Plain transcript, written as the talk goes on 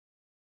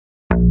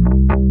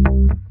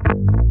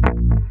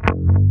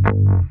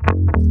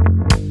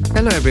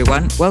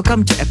everyone.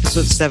 Welcome to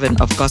episode 7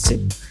 of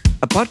Gossip,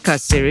 a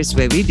podcast series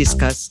where we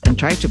discuss and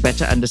try to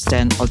better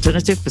understand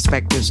alternative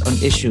perspectives on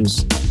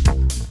issues.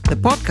 The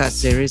podcast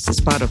series is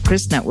part of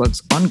Chris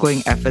Network's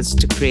ongoing efforts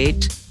to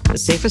create a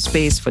safer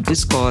space for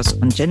discourse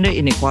on gender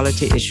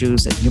inequality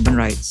issues and human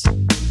rights.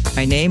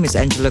 My name is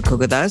Angela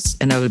Kogadas,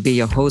 and I will be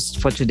your host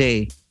for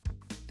today.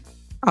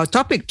 Our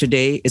topic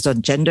today is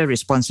on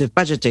gender-responsive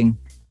budgeting.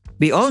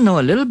 We all know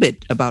a little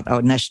bit about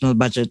our national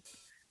budget,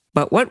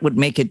 but what would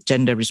make it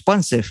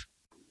gender-responsive?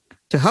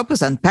 To help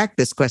us unpack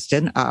this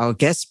question are our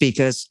guest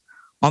speakers,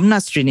 Omna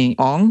Srini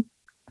Ong,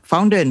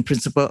 founder and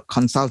principal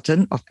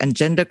consultant of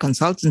Engender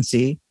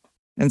Consultancy,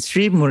 and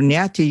Sri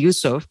Murniati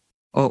Yusof,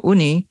 or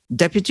Uni,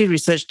 Deputy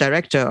Research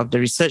Director of the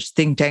research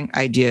think tank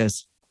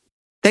Ideas.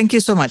 Thank you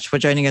so much for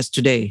joining us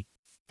today.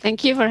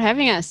 Thank you for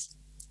having us.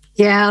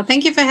 Yeah,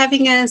 thank you for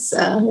having us,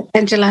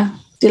 Angela.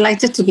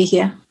 Delighted to be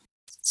here.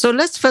 So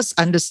let's first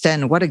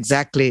understand what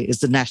exactly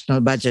is the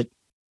national budget.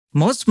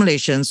 Most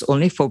Malaysians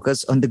only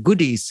focus on the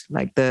goodies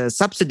like the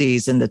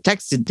subsidies and the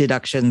tax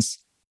deductions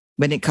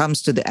when it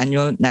comes to the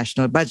annual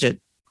national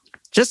budget.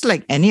 Just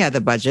like any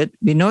other budget,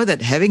 we know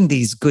that having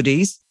these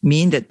goodies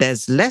mean that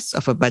there's less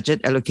of a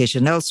budget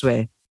allocation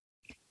elsewhere.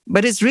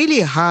 But it's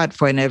really hard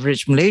for an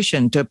average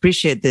Malaysian to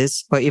appreciate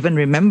this or even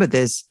remember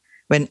this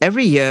when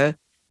every year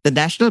the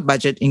national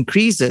budget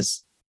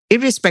increases,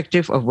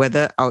 irrespective of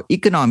whether our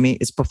economy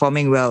is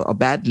performing well or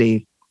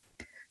badly.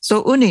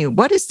 So Uni,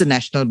 what is the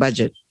national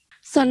budget?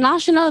 So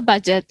national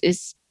budget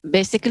is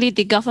basically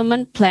the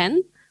government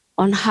plan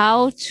on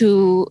how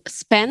to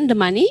spend the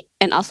money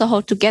and also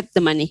how to get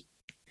the money.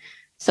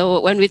 So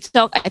when we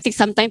talk, I think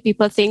sometimes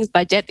people think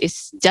budget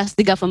is just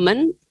the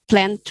government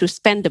plan to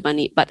spend the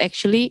money, but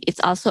actually it's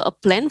also a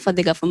plan for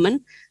the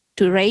government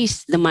to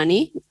raise the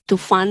money to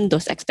fund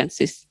those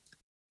expenses.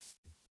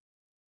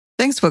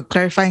 Thanks for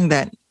clarifying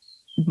that.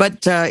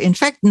 But in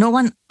fact, no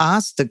one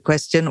asked the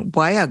question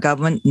why our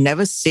government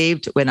never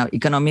saved when our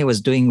economy was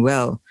doing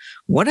well.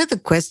 What are the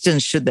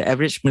questions should the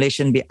average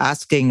Malaysian be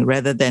asking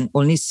rather than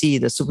only see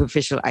the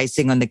superficial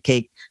icing on the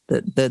cake,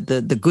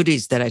 the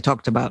goodies that I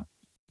talked about?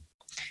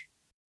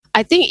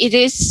 I think it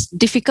is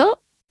difficult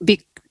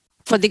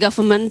for the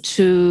government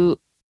to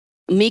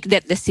make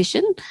that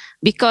decision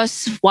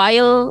because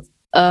while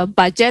a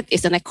budget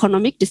is an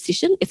economic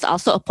decision, it's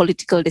also a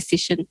political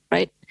decision,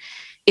 right?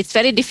 It's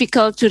very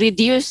difficult to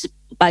reduce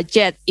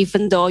budget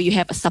even though you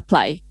have a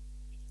supply.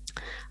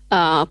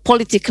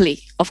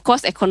 Politically, of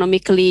course,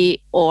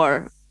 economically,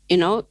 or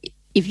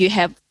if you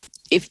have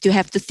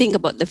to think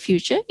about the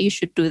future, you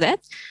should do that.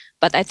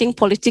 But I think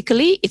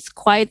politically, it's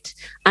quite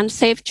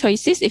unsafe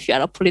choices if you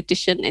are a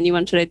politician and you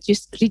want to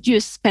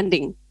reduce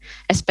spending,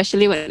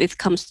 especially when it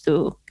comes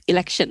to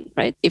election,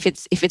 right? If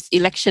it's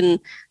election,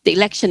 the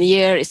election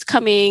year is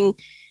coming,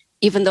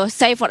 even though,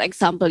 say, for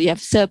example, you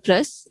have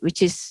surplus,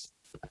 which is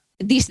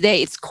these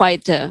days it's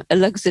quite a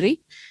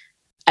luxury.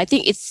 I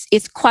think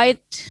it's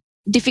quite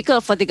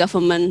difficult for the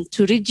government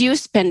to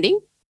reduce spending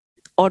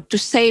or to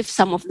save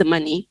some of the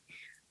money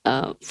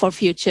for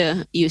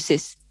future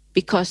uses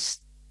because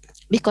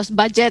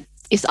budget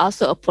is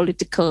also a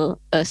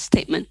political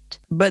statement.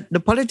 But the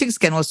politics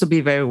can also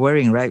be very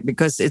worrying, right?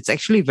 Because it's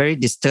actually very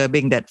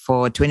disturbing that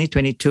for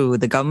 2022,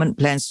 the government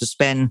plans to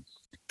spend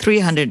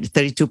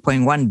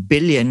 332.1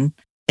 billion,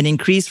 an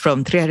increase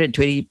from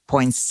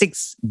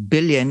 320.6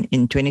 billion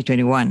in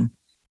 2021.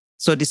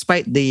 So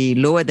despite the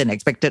lower than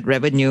expected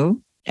revenue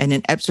and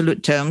in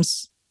absolute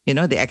terms,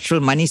 the actual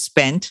money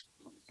spent,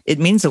 it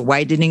means a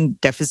widening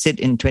deficit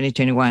in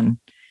 2021.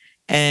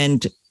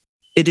 And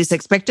it is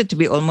expected to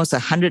be almost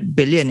 100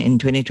 billion in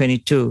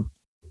 2022,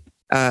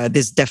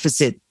 this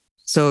deficit.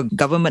 So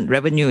government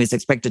revenue is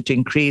expected to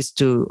increase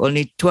to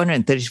only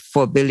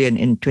 234 billion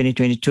in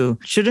 2022.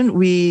 Shouldn't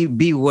we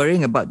be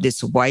worrying about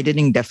this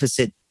widening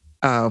deficit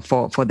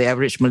for the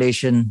average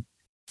Malaysian?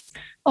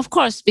 Of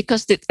course,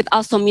 because it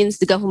also means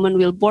the government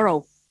will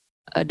borrow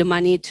the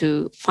money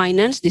to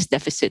finance this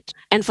deficit.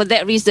 And for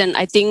that reason,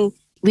 I think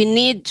we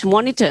need to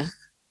monitor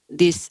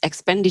this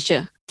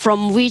expenditure,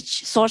 from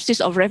which sources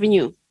of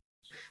revenue,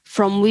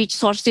 from which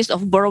sources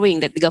of borrowing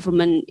that the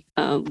government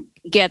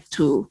get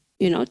to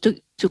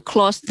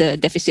close the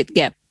deficit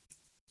gap.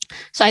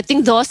 So I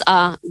think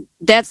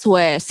that's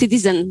where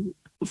citizen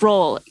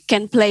role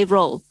can play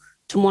role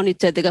to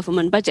monitor the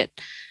government budget.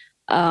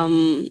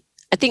 I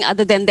think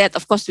other than that,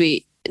 of course,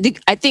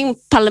 I think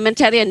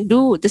parliamentarians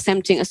do the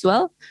same thing as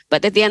well.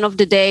 But at the end of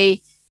the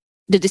day,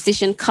 the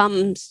decision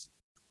comes,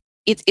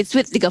 it's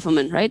with the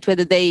government, right?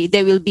 Whether they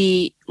will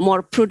be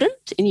more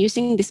prudent in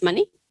using this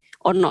money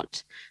or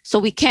not. So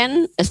we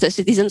can, as the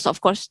citizens, of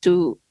course,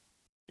 to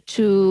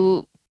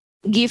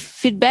give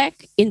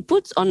feedback,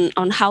 inputs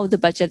on how the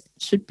budget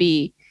should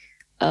be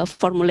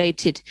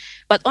formulated.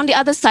 But on the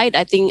other side,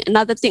 I think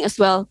another thing as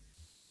well,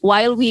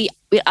 while we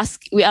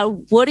are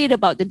worried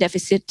about the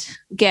deficit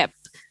gap,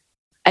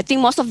 I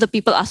think most of the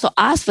people also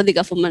ask for the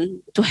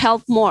government to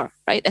help more,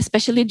 right?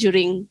 Especially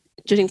during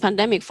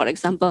pandemic, for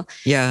example.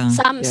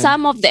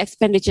 Some of the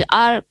expenditure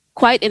are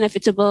quite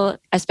inevitable,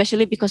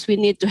 especially because we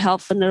need to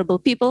help vulnerable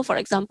people, for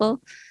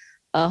example.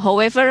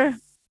 However,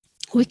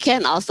 we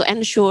can also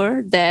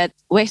ensure that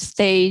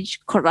wastage,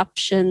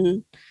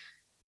 corruption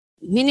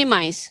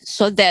minimize,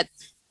 so that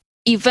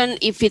even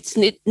if it's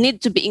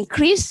need to be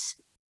increased,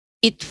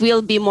 it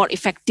will be more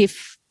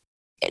effective.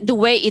 The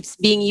way it's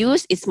being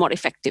used is more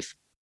effective.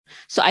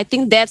 So I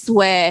think that's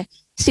where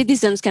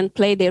citizens can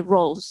play their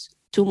roles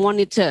to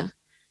monitor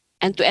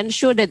and to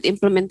ensure that the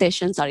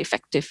implementations are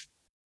effective.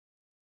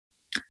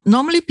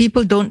 Normally,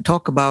 people don't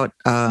talk about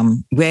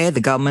where the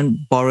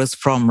government borrows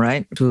from,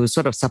 right, to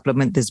sort of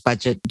supplement this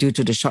budget due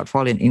to the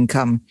shortfall in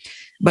income.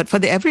 But for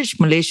the average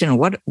Malaysian,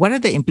 what are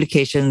the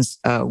implications?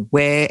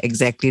 Where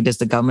exactly does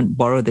the government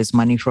borrow this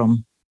money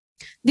from?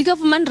 The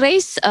government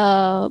raise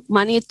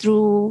money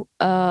through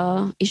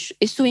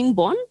issuing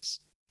bonds,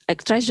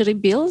 like treasury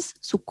bills,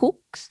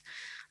 sukuks,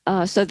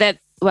 so that,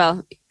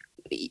 well,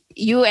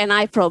 you and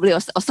I probably,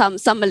 or some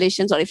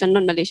Malaysians, or even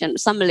non-Malaysian,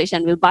 some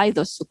Malaysian will buy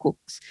those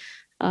sukuks.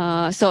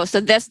 So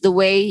that's the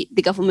way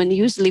the government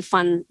usually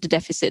fund the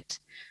deficit.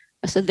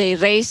 So they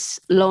raise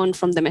loan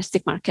from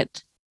domestic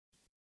market.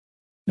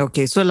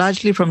 Okay, so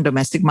largely from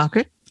domestic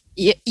market?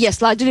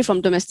 Yes, largely from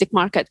domestic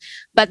market.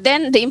 But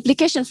then the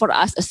implication for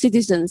us as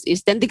citizens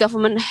is then the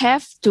government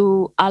have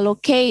to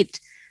allocate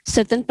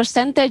certain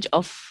percentage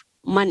of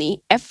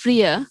money every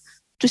year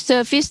to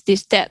service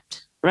this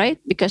debt, right?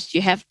 Because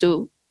you have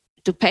to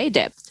pay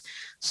debt.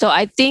 So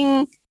I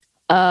think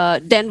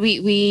then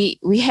we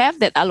have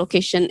that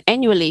allocation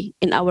annually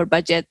in our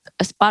budget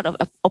as part of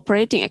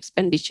operating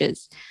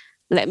expenditures.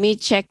 Let me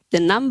check the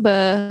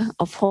number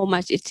of how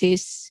much it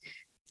is.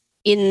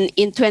 In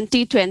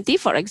 2020,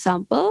 for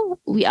example,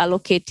 we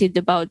allocated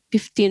about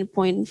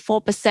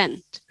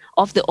 15.4%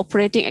 of the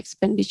operating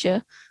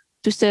expenditure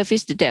to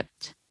service the debt.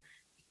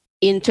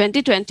 In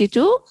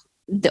 2022,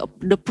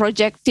 the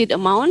projected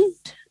amount,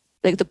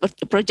 like the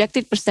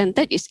projected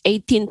percentage, is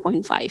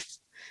 18.5%.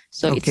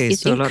 So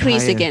it's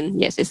increased again.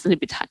 Yes, it's a little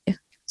bit higher.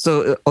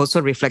 So also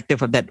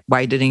reflective of that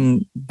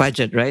widening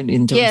budget, right?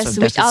 In terms of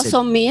deficit. Which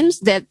also means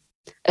that,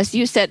 as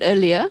you said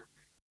earlier,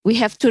 we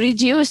have to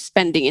reduce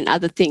spending in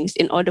other things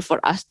in order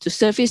for us to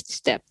service this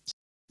debt.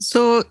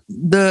 So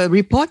the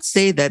reports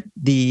say that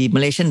the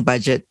Malaysian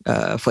budget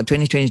for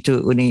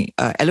 2022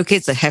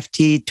 allocates a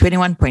hefty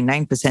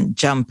 21.9%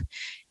 jump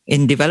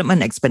in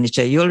development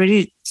expenditure. You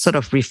already sort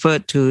of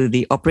referred to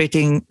the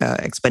operating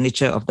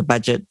expenditure of the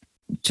budget.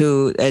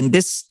 And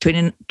this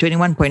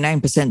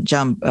 21.9%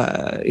 jump,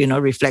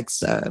 reflects,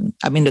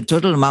 the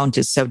total amount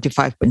is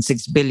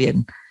 75.6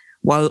 billion,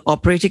 while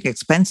operating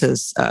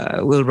expenses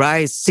will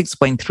rise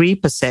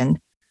 6.3%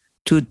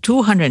 to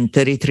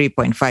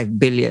 233.5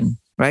 billion,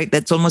 right?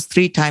 That's almost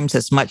 3 times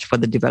as much for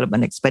the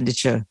development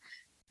expenditure.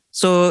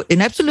 So in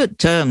absolute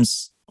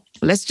terms,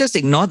 let's just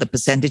ignore the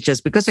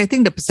percentages, because I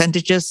think the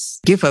percentages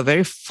give a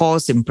very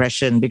false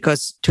impression,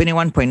 because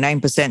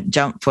 21.9%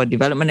 jump for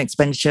development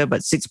expenditure,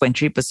 but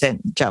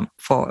 6.3% jump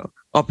for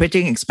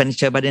operating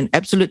expenditure. But in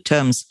absolute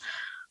terms,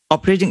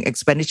 operating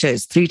expenditure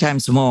is 3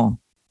 times more.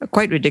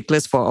 Quite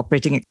ridiculous for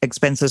operating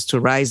expenses to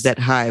rise that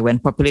high when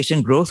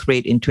population growth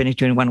rate in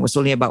 2021 was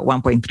only about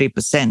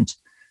 1.3%.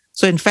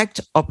 So in fact,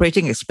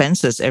 operating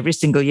expenses every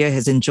single year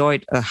has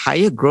enjoyed a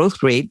higher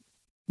growth rate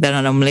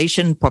than a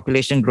Malaysian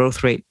population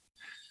growth rate.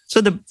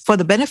 So for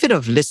the benefit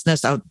of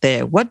listeners out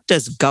there, what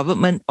does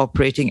government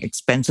operating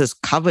expenses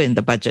cover in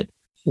the budget?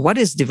 What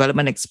is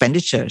development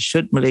expenditure?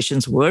 Should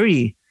Malaysians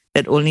worry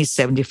that only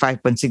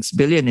 75.6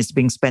 billion is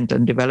being spent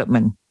on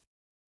development?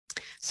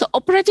 So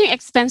operating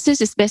expenses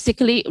is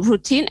basically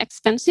routine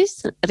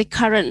expenses,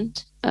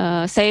 recurrent,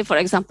 say, for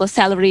example,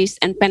 salaries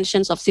and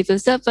pensions of civil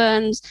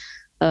servants,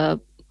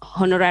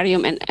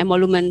 honorarium and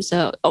emoluments,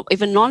 or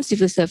even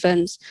non-civil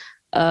servants.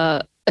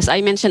 As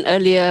I mentioned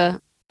earlier,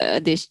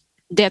 this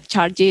debt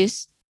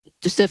charges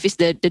to service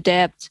the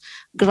debt,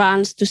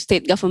 grants to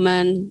state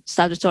government,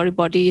 statutory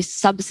bodies,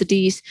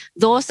 subsidies.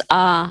 Those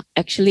are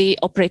actually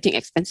operating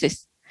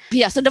expenses.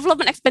 Yeah, so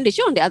development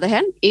expenditure, on the other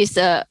hand, is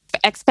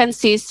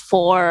expenses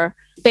for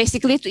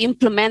basically to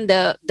implement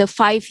the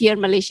 5-year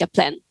Malaysia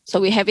plan. So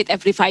we have it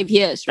every 5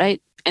 years,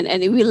 right? And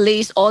it will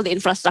list all the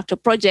infrastructure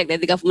project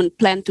that the government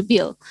plan to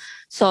build.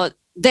 So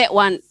that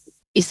one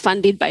is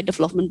funded by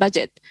development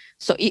budget.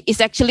 So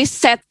it's actually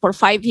set for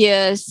 5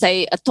 years,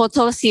 say a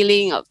total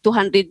ceiling of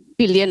 200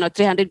 billion or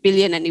 300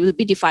 billion, and it will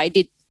be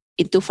divided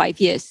into 5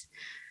 years.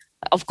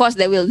 Of course,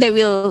 they will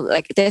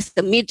like there's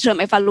the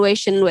midterm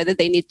evaluation whether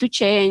they need to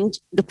change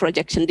the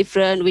projection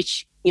different,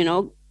 which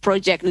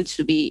project needs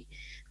to be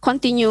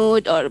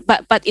continued,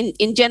 but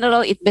in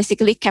general, it's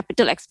basically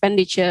capital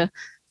expenditure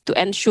to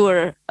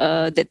ensure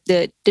that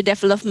the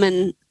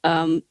development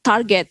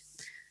target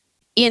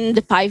in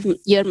the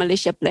 5-year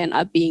Malaysia plan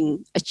are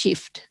being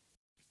achieved.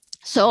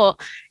 So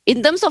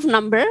in terms of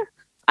number,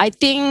 I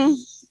think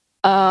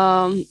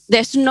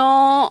there's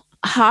no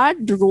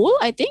hard rule,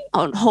 I think,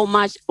 on how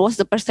much was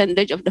the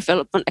percentage of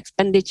development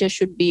expenditure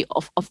should be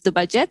of the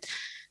budget.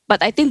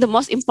 But I think the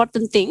most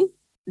important thing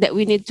that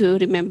we need to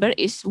remember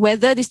is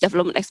whether these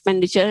development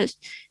expenditures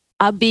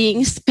are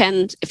being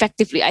spent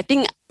effectively. I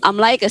think I'm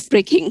like a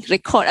breaking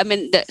record. I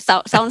mean, that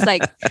sounds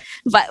like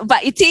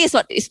but it is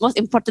what is most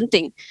important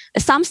thing.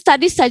 Some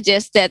studies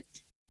suggest that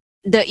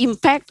the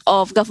impact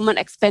of government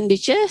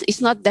expenditure is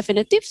not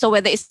definitive. So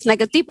whether it's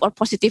negative or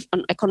positive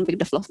on economic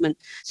development.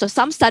 So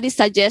some studies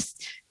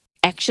suggest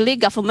actually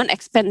government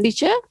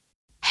expenditure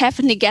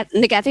have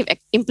negative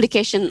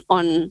implication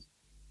on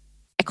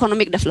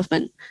economic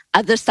development.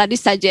 Other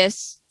studies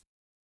suggest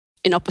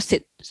in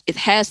opposite. It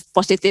has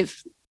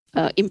positive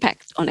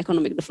impact on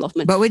economic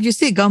development. But when you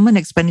say government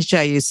expenditure,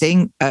 are you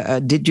saying,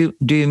 do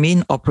you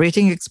mean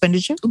operating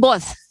expenditure?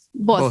 Both.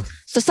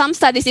 So some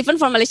studies, even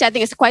from Malaysia, I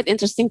think it's a quite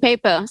interesting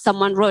paper.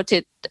 Someone wrote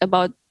it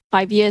about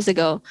 5 years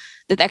ago,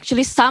 that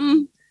actually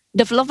some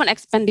development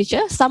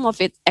expenditure, some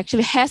of it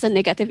actually has a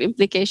negative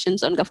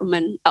implications on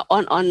government,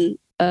 on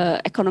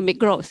economic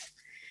growth,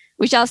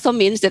 which also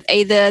means that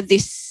either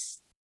these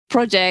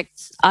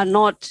projects are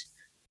not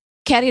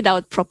carried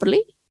out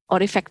properly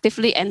or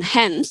effectively, and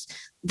hence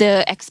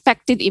the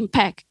expected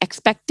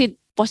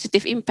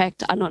positive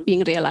impact are not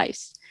being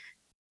realized.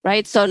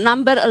 Right? So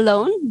number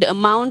alone, the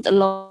amount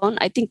alone,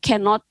 I think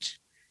cannot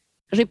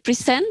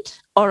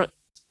represent or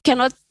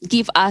cannot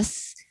give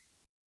us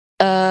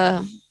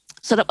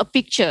sort of a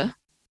picture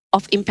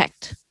of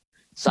impact.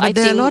 So but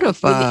there are a lot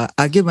of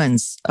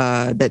arguments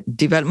that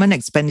development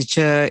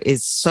expenditure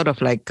is sort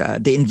of like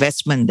the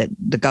investment that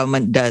the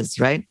government does,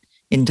 right?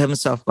 In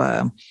terms of,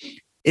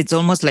 it's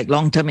almost like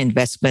long-term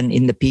investment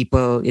in the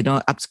people,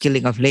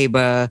 upskilling of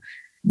labor,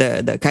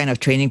 the kind of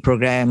training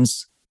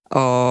programs,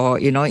 or,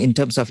 in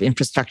terms of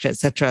infrastructure,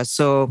 etc.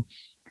 So,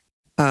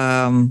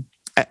 in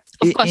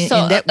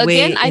that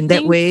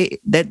way,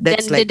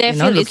 that's like,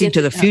 looking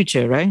to the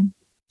future, right?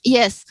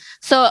 Yes.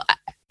 So,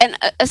 and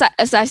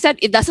as I said,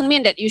 it doesn't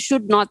mean that you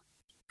should not,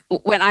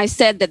 when I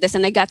said that there's a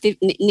negative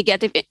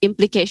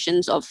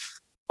implications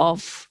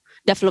of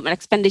development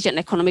expenditure and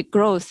economic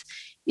growth,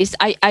 is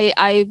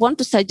I want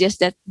to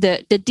suggest that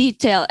the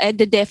detail, and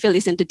the devil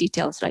is in the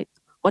details, right?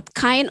 What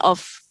kind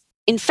of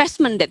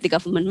investment that the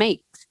government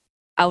makes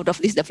out of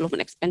this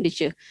development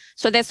expenditure.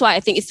 So that's why I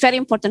think it's very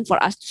important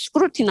for us to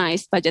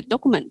scrutinize budget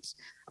documents.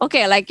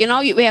 Okay, like,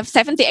 we have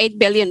 78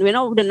 billion, we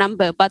know the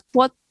number, but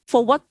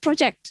for what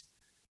project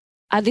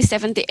are these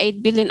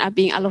 78 billion are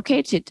being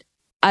allocated?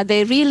 Are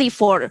they really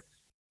for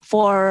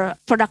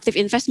productive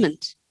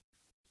investment?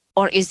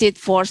 Or is it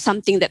for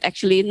something that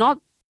actually not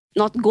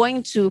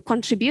going to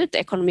contribute to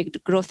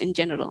economic growth in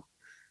general?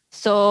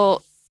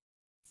 So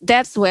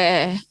that's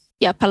where,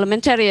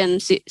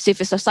 parliamentarians,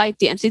 civil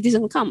society, and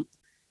citizens come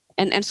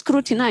and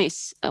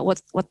scrutinize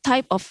what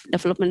type of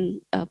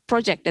development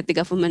project that the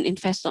government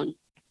invests on.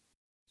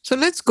 So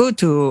let's go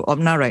to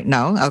Obna right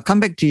now. I'll come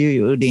back to you,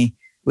 Uni,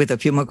 with a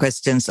few more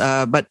questions.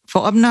 But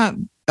for Obna,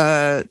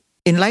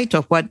 in light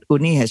of what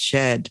Uni has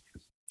shared,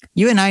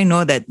 you and I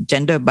know that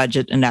gender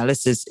budget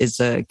analysis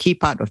is a key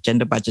part of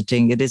gender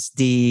budgeting. It is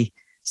the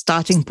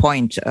starting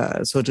point,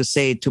 so to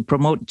say, to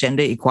promote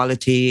gender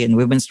equality and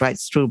women's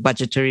rights through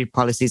budgetary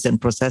policies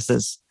and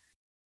processes.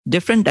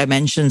 Different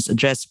dimensions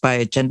addressed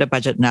by gender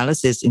budget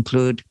analysis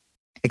include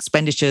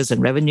expenditures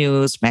and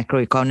revenues,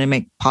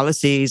 macroeconomic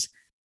policies,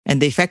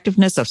 and the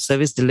effectiveness of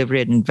service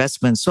delivery and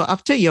investment. So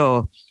after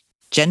your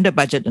gender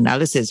budget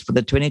analysis for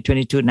the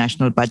 2022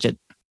 national budget,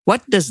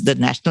 what does the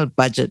national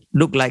budget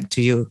look like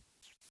to you?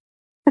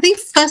 I think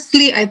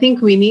firstly,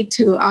 we need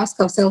to ask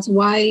ourselves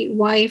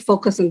why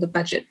focus on the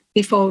budget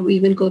before we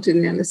even go to the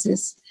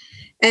analysis.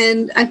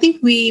 And I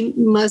think we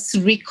must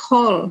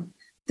recall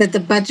that the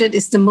budget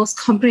is the most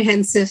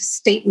comprehensive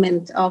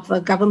statement of a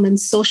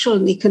government's social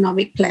and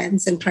economic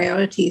plans and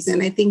priorities.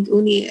 And I think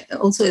Uni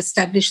also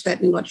established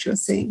that in what she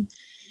was saying.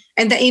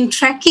 And that in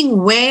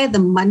tracking where the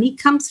money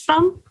comes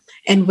from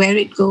and where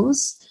it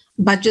goes,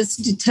 budgets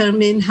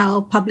determine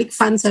how public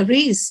funds are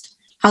raised,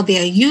 how they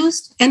are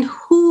used, and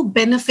who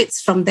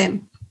benefits from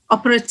them.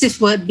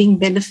 Operative word being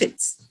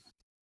benefits.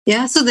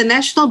 So the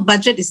national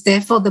budget is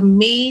therefore the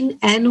main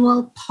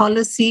annual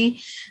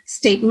policy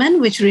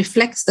statement which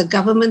reflects the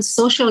government's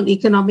social and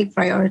economic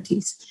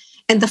priorities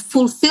and the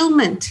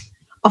fulfillment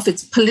of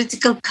its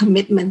political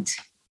commitment,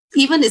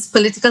 even its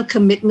political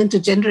commitment to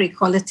gender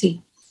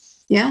equality.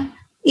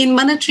 In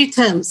monetary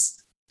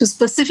terms, to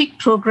specific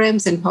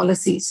programs and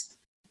policies.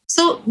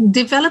 So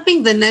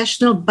developing the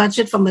national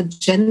budget from a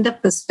gender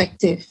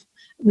perspective,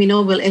 we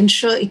know will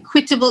ensure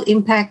equitable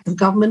impact of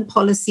government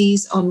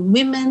policies on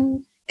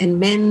women and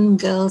men,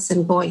 girls,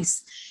 and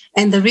boys,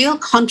 and the real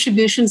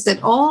contributions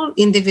that all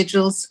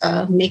individuals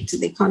make to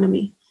the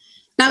economy.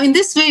 Now, in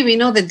this way, we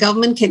know that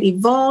government can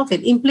evolve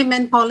and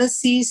implement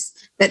policies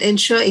that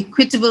ensure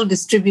equitable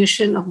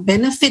distribution of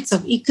benefits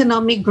of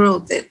economic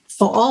growth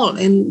for all.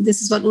 And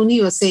this is what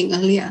Uni was saying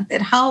earlier,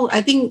 that how,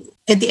 I think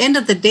at the end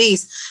of the day,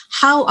 is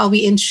how are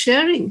we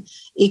ensuring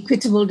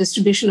equitable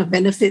distribution of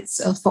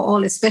benefits for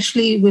all,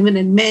 especially women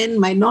and men,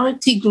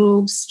 minority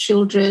groups,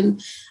 children,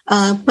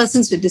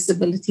 persons with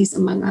disabilities,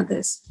 among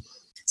others.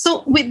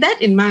 So with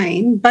that in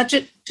mind,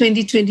 Budget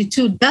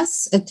 2022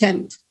 does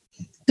attempt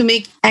to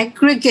make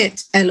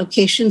aggregate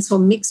allocations for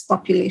mixed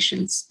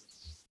populations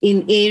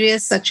in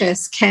areas such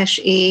as cash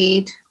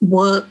aid,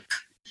 work,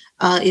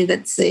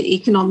 let's say,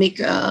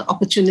 economic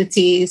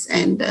opportunities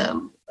and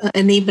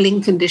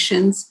enabling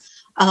conditions,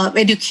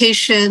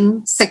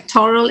 education,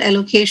 sectoral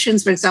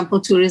allocations, for example,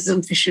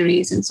 tourism,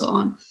 fisheries, and so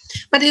on.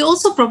 But it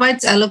also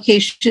provides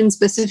allocations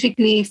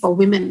specifically for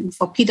women,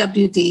 for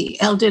PWD,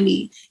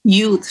 elderly,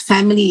 youth,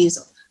 families,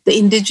 the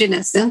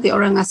indigenous, the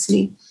Orang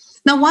Asli.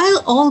 Now,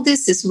 while all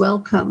this is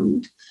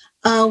welcomed,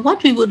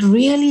 what we would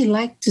really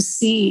like to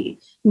see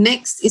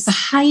next is a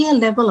higher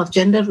level of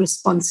gender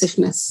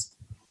responsiveness,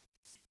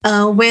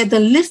 where the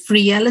lived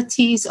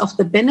realities of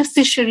the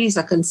beneficiaries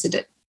are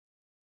considered.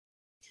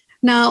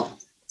 Now,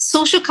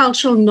 social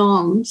cultural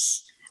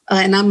norms,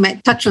 and I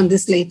might touch on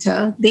this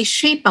later, they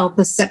shape our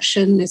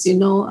perception, as you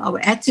know, our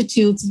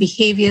attitudes,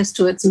 behaviors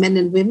towards men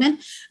and women,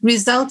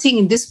 resulting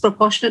in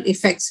disproportionate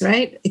effects,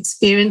 right,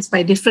 experienced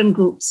by different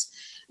groups,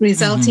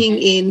 resulting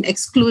in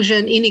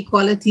exclusion,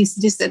 inequalities,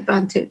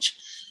 disadvantage.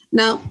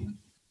 Now,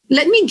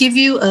 let me give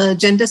you a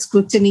gender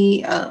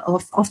scrutiny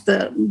of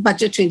the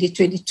budget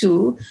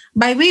 2022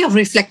 by way of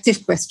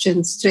reflective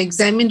questions to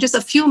examine just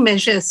a few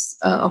measures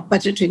of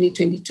budget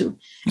 2022.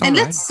 And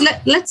let's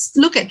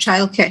look at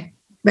childcare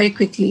very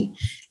quickly.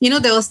 You know,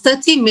 there was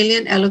 30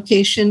 million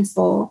allocation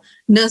for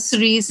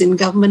nurseries in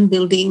government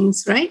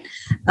buildings, right?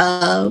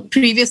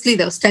 Previously,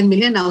 there was 10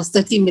 million. Now it's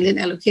 30 million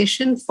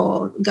allocation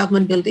for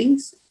government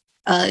buildings,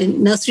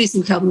 in nurseries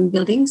in government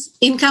buildings.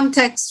 Income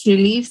tax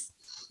relief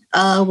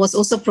was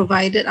also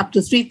provided, up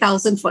to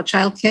 3,000 for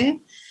childcare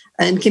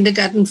and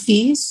kindergarten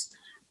fees.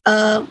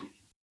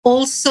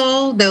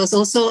 Also, there was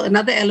also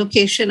another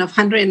allocation of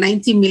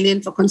 190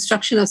 million for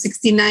construction of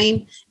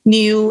 69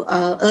 new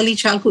early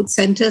childhood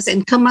centers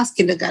and Kemas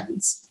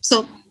kindergartens.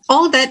 So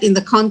all that in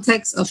the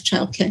context of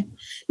childcare.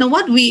 Now,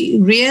 what we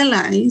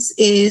realize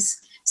is,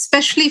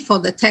 especially for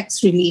the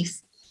tax relief,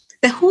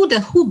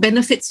 who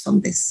benefits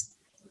from this?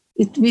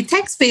 We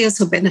taxpayers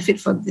who benefit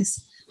from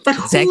this. But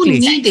who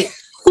need it?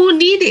 Who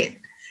need it?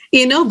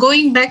 You know,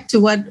 going back to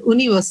what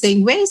Uni was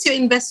saying, where is your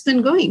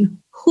investment going?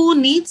 Who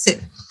needs it?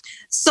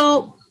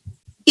 So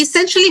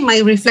essentially, my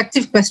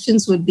reflective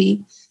questions would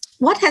be,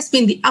 what has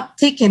been the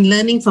uptake and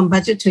learning from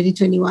budget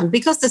 2021?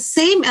 Because the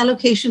same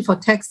allocation for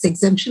tax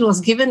exemption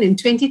was given in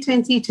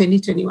 2020,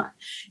 2021.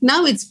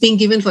 Now it's being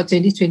given for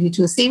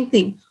 2022, same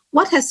thing.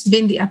 What has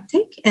been the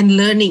uptake and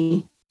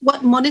learning?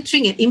 What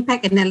monitoring and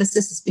impact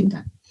analysis has been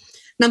done?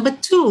 Number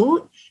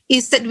two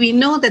is that we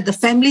know that the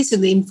families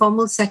in the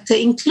informal sector,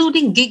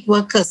 including gig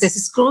workers, there's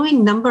this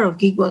growing number of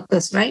gig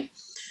workers, right?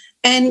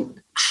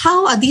 And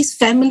how are these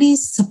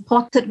families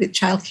supported with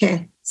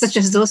childcare, such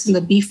as those in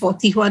the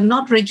B40 who are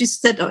not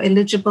registered or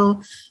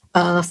eligible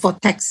for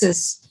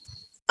taxes?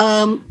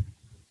 Let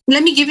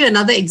me give you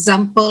another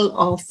example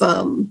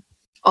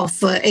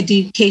of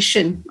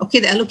education. Okay,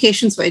 the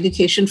allocations for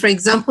education. For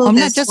example,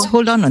 just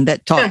hold on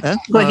that thought. Sure,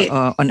 go ahead.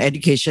 On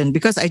education,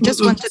 because I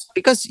just wanted,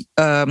 because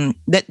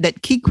that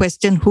key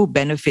question, who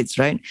benefits,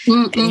 right?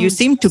 And you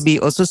seem to be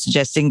also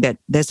suggesting that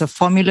there's a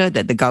formula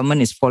that the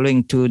government is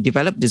following to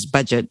develop this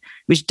budget,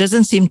 which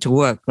doesn't seem to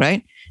work,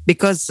 right?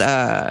 Because,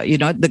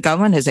 the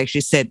government has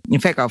actually said, in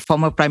fact, our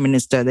former prime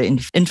minister, the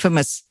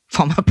infamous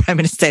former prime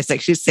minister, has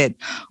actually said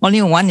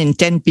only 1 in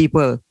 10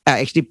 people are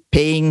actually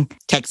paying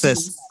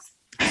taxes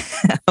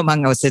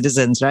among our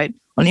citizens, right?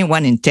 Only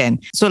 1 in 10.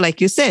 So like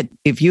you said,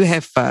 if you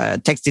have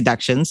tax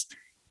deductions,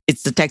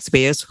 it's the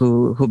taxpayers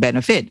who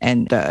benefit,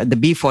 and the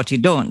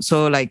B40 don't.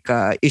 So like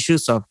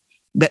issues of,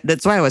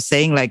 that's why I was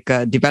saying like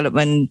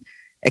development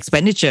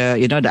expenditure,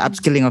 the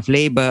upskilling of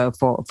labor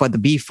for the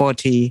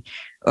B40,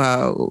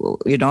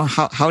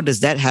 how does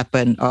that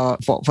happen?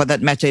 For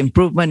that matter,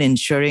 improvement in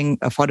ensuring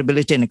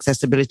affordability and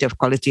accessibility of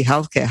quality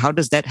healthcare. How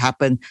does that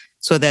happen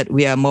so that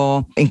we are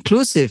more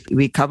inclusive?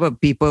 We cover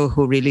people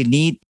who really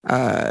need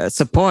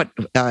support,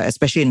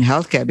 especially in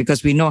healthcare,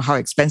 because we know how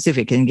expensive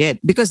it can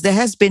get. Because there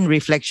has been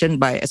reflection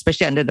by,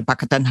 especially under the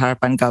Pakatan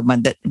Harapan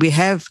government, that we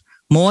have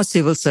more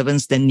civil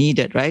servants than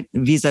needed, right?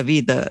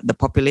 Vis-a-vis the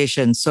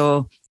population.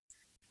 So,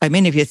 I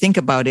mean, if you think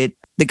about it,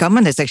 the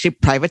government has actually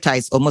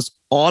privatized almost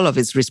all of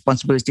its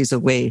responsibilities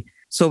away.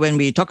 So when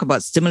we talk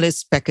about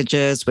stimulus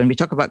packages, when we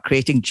talk about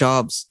creating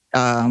jobs,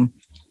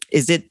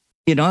 is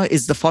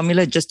the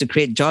formula just to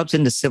create jobs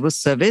in the civil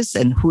service?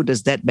 And who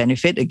does that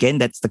benefit? Again,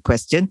 that's the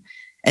question.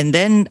 And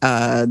then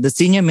the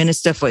senior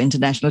minister for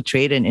international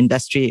trade and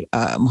industry,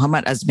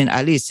 Muhammad Azmin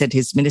Ali, said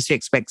his ministry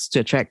expects to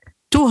attract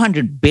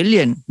 200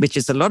 billion, which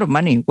is a lot of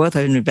money worth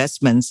of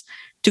investments,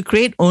 to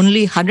create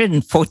only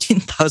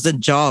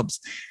 114,000 jobs.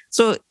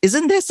 So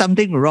isn't there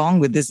something wrong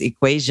with this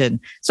equation?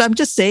 So I'm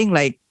just saying,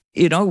 like,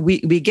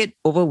 we get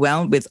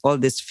overwhelmed with all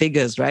these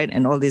figures, right?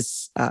 And all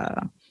these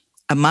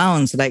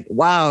amounts, like,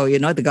 wow,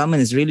 the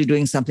government is really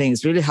doing something.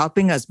 It's really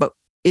helping us, but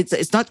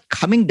it's not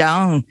coming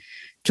down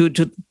to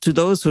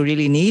those who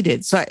really need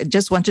it. So I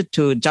just wanted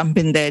to jump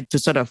in there to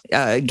sort of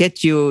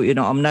get you,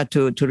 Omna,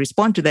 to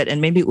respond to that.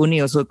 And maybe Uni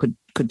also could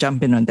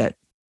jump in on that.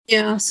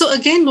 Yeah. So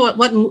again,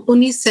 what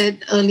Uni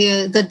said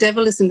earlier, the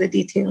devil is in the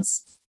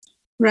details,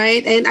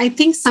 right? And I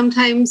think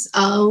sometimes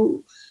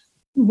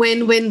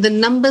when the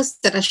numbers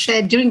that are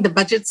shared during the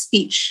budget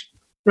speech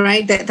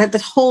right?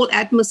 That whole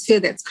atmosphere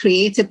that's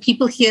created.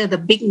 People hear the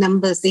big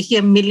numbers, they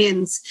hear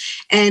millions,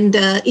 and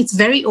it's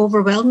very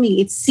overwhelming.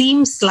 It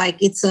seems like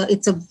it's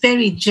a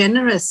very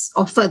generous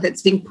offer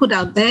that's being put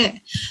out there.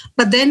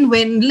 But then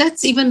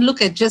let's even look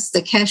at just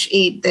the cash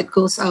aid that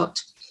goes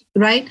out,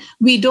 right?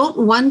 We don't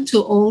want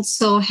to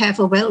also have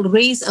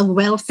raise a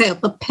welfare,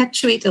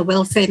 perpetuate a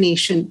welfare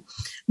nation.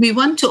 We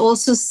want to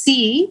also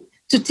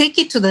to take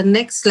it to the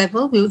next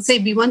level, we would say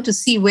we want to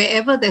see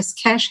wherever there's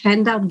cash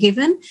handout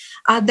given,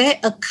 are there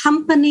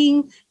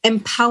accompanying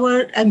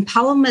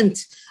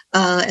empowerment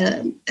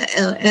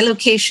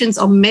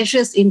allocations or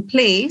measures in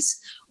place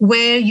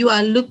where you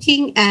are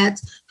looking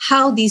at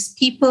how these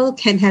people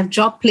can have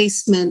job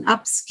placement,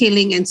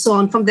 upskilling, and so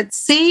on from that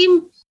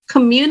same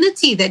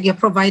community that you're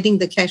providing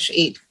the cash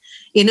aid.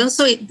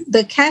 So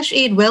the cash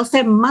aid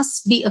welfare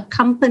must be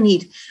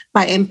accompanied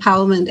by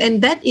empowerment.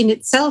 And that in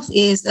itself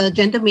is a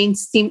gender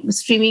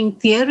mainstreaming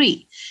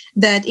theory,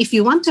 that if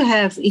you want to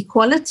have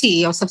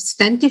equality or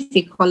substantive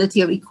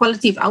equality or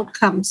equality of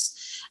outcomes,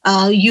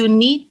 you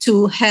need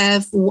to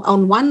have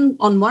on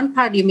one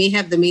part, you may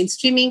have the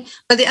mainstreaming,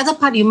 but the other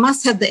part, you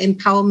must have the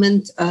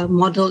empowerment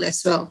model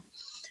as well.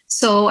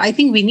 So I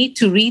think we need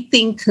to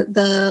rethink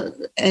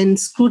and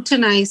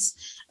scrutinize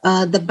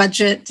the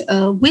budget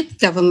with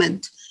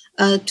government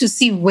to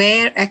see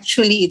where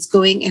actually it's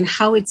going and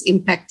how it's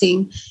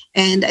impacting.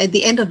 And at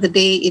the end of the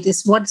day, it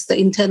is what's the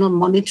internal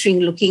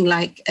monitoring looking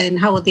like and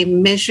how are they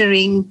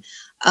measuring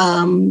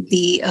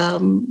the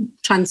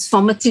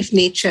transformative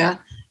nature,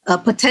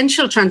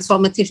 potential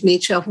transformative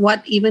nature of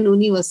what even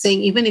Uni was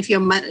saying. Even if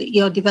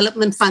your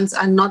development funds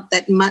are not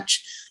that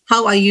much,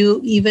 how are you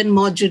even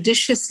more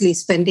judiciously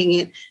spending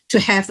it to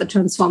have a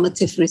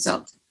transformative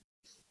result?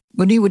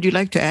 Uni, would you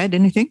like to add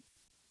anything?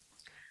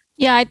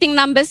 Yeah, I think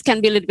numbers can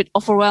be a little bit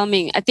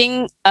overwhelming. I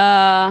think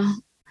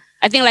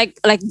like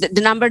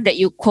the number that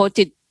you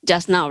quoted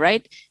just now,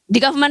 right?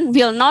 The government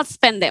will not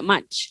spend that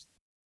much,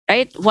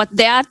 right? What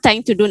they are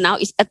trying to do now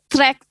is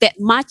attract that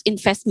much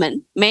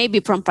investment, maybe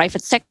from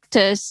private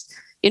sectors.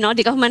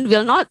 The government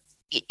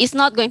is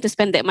not going to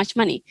spend that much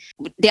money.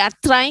 They are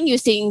trying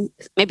using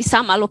maybe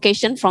some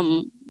allocation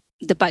from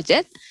the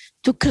budget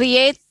to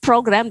create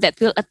program that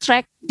will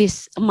attract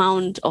this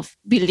amount of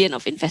billion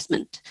of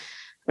investment,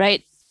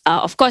 right?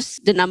 Of course,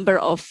 the number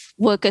of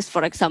workers,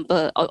 for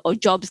example, or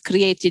jobs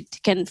created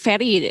can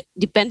vary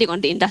depending on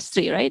the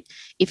industry, right?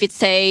 If it's,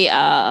 say,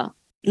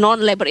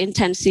 non-labor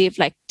intensive,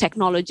 like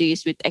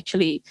technologies, which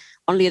actually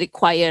only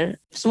require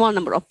a small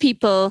number of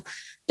people,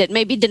 that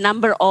maybe the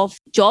number of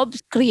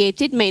jobs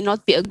created may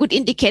not be a good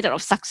indicator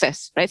of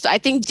success, right? So I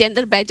think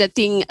gender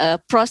budgeting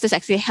process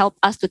actually help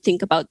us to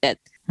think about that.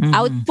 Mm-hmm.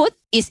 Output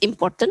is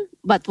important,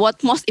 but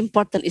what most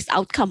important is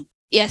outcome.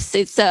 Yes,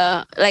 it's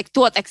like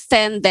to what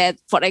extent that,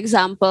 for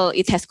example,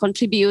 it has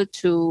contributed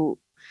to,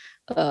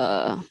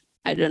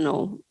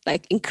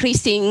 like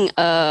increasing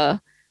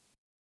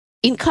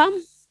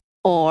income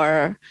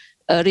or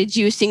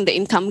reducing the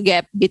income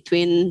gap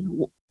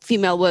between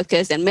female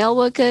workers and male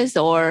workers,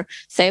 or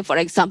say, for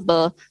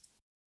example,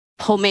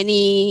 how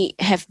many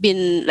have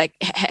been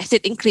has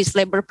it increased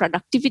labor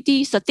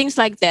productivity? So things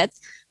like that.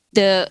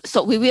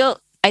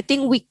 I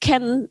think we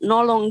can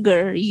no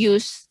longer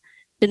use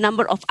the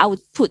number of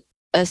output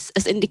as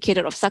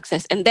indicator of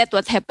success. And that's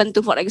what happened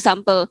to, for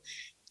example,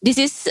 this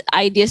is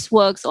IDEA's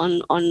works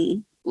on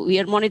we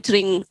are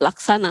monitoring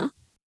Laksana.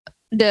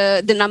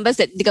 The numbers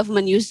that the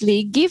government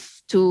usually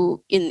give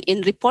to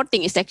in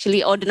reporting is actually,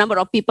 the number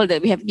of people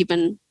that we have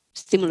given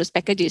stimulus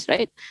packages,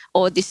 right?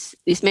 Or this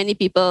many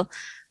people.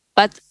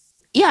 But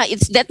yeah,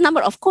 it's that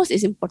number, of course,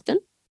 is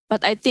important.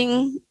 But I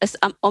think, as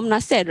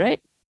Omna said, right,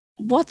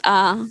 what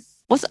are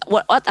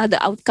the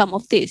outcome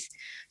of this?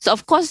 So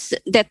of course,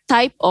 that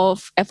type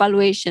of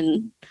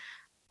evaluation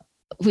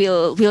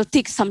will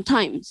take some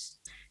time.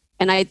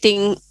 And I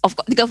think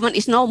the government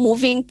is now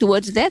moving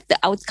towards that, the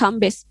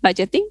outcome-based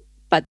budgeting.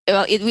 But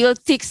it will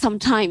take some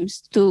time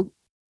to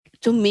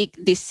make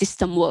this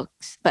system work.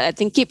 But I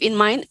think keep in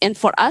mind, and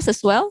for us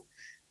as well,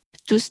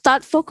 to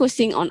start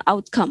focusing on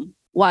outcome,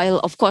 while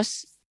of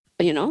course,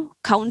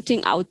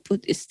 counting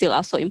output is still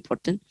also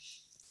important.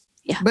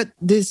 Yeah. But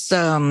this,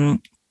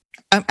 I'm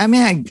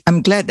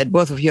glad that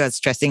both of you are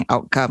stressing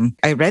outcome.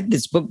 I read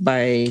this book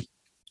by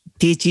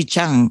T.G.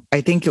 Chang.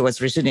 I think it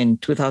was written in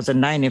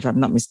 2009, if I'm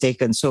not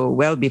mistaken. So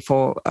well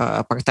before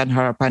Pakatan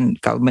Harapan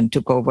government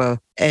took over.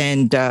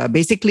 And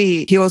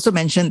basically, he also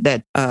mentioned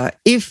that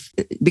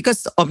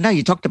because Omna,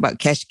 you talked about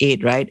cash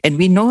aid, right? And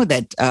we know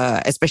that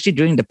especially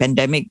during the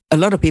pandemic, a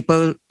lot of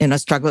people,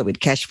 struggle with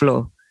cash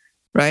flow,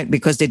 right?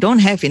 Because they don't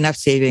have enough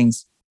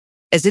savings.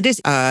 As it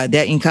is,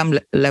 their income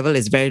level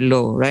is very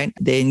low, right?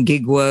 They're in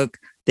gig work,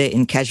 they're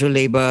in casual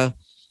labor,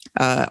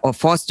 or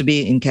forced to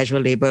be in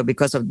casual labor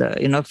because of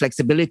the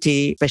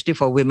flexibility, especially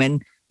for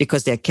women,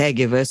 because they're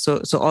caregivers.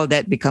 So all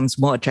that becomes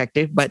more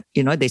attractive, but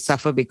they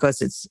suffer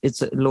because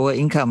it's a lower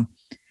income.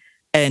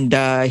 And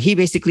he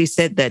basically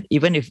said that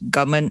even if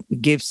government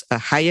gives a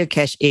higher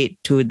cash aid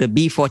to the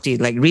B40,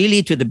 like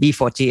really to the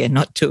B40 and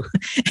not to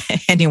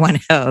anyone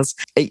else,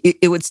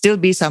 it would still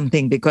be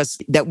something because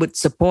that would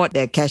support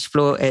their cash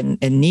flow and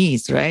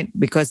needs, right?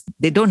 Because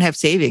they don't have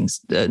savings,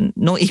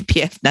 no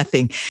EPF,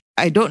 nothing.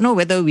 I don't know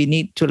whether we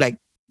need to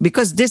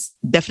because this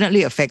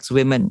definitely affects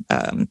women,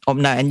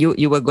 Omna, and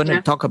you were going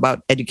to talk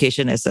about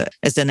education as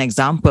an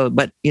example,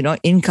 but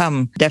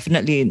income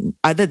definitely,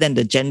 other than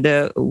the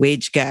gender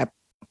wage gap,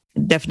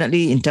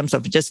 definitely in terms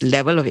of just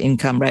level of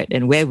income, right,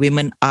 and where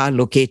women are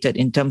located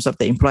in terms of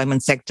the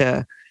employment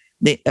sector,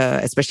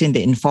 especially in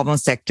the informal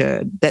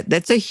sector,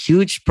 that's a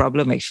huge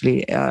problem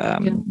actually.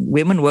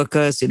 Women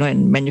workers,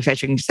 in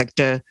manufacturing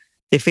sector,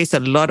 they face a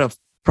lot of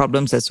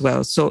problems as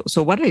well. So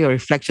what are your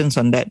reflections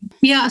on that?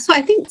 Yeah, so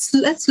I think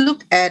let's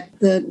look at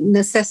the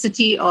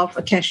necessity of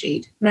a cash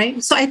aid,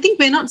 right? So I think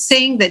we're not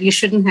saying that you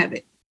shouldn't have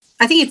it.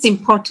 I think it's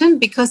important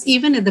because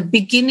even at the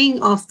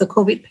beginning of the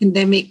COVID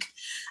pandemic,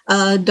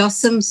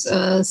 DOSM's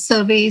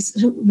surveys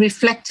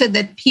reflected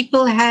that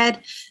people had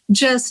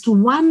just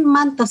 1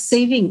 month of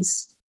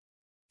savings.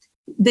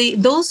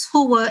 Those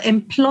who were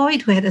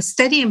employed, who had a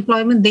steady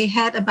employment, they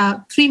had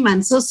about 3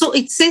 months. So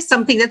it says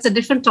something. That's a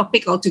different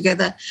topic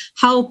altogether.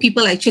 How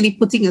people are actually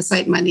putting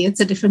aside money,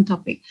 it's a different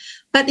topic.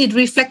 But it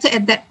reflected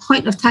at that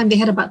point of time, they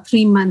had about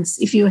 3 months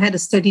if you had a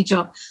steady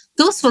job.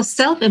 Those who were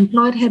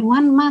self-employed had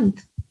 1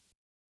 month,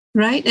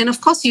 right? And of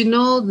course,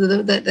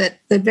 the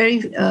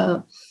very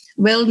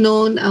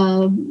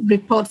well-known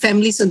report,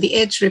 Families on the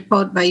Edge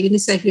report by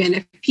UNICEF,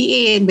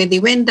 UNFPA, and when they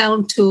went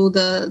down to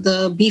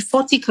the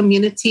B40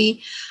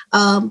 community,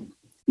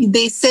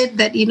 they said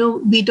that,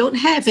 we don't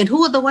have, and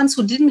who are the ones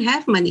who didn't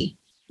have money,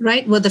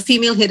 right? Were the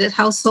female-headed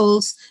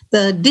households,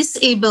 the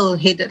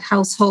disabled-headed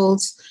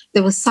households.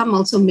 There were some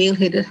also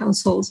male-headed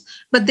households.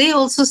 But they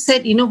also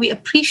said, we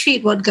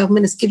appreciate what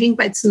government is giving,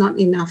 but it's not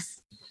enough.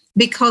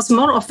 Because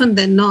more often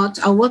than not,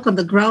 our work on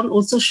the ground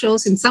also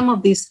shows in some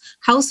of these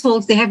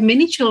households, they have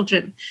many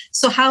children.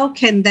 So how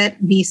can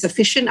that be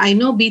sufficient? I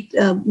know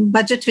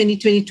Budget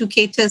 2022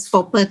 caters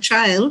for per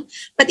child,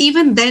 but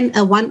even then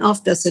a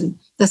one-off doesn't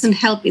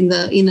help in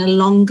a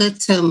longer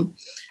term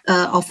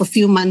of a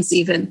few months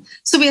even.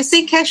 So we are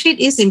saying cash aid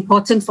is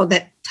important for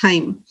that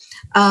time.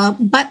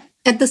 But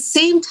at the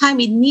same time,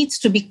 it needs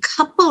to be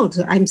coupled,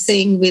 I'm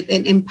saying, with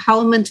an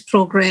empowerment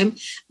program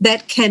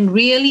that can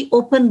really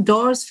open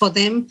doors for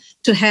them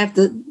to have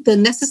the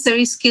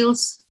necessary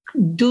skills,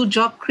 do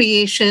job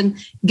creation,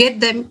 get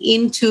them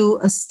into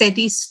a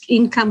steady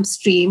income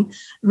stream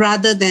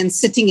rather than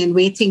sitting and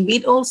waiting.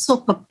 It also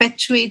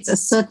perpetuates a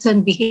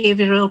certain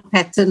behavioral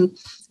pattern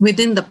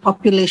within the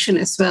population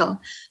as well.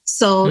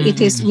 So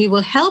it is, we will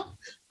help,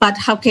 but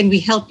how can we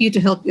help you to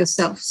help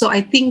yourself? So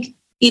I think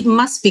it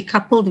must be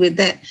coupled with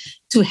that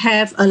to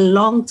have a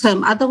long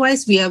term.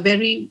 Otherwise, we are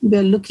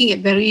looking at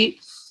very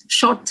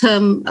short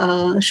term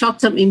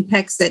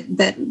impacts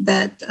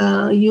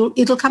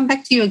it'll come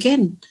back to you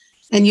again,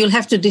 and you'll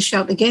have to dish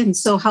out again.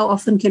 So how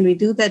often can we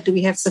do that? Do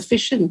we have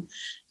sufficient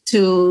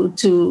to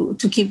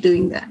keep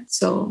doing that?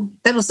 So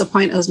that was the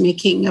point I was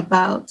making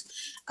about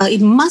it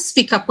must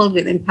be coupled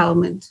with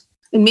empowerment,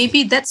 and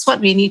maybe that's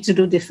what we need to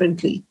do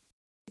differently.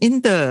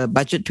 In the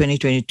Budget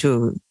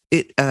 2022.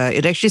 It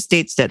actually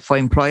states that for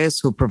employers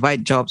who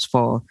provide jobs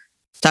for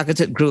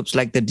targeted groups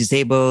like the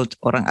disabled,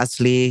 Orang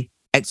Asli,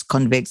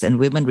 ex-convicts, and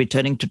women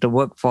returning to the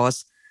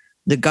workforce,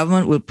 the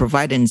government will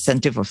provide an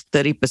incentive of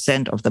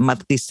 30% of the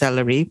monthly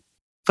salary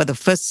for the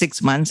first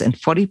 6 months and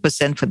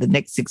 40% for the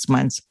next 6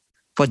 months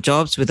for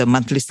jobs with a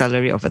monthly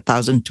salary of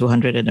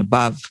 1,200 and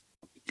above.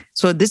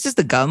 So this is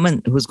the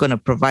government who's going to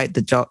provide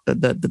the job,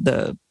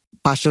 the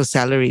partial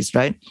salaries,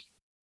 right?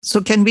 So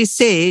can we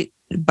say,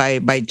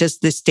 by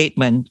just this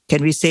statement,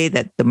 can we say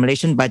that the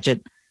Malaysian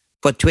budget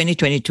for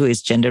 2022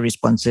 is gender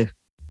responsive?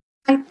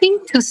 I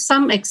think to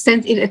some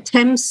extent it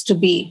attempts to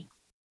be.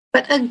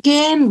 But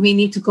again, we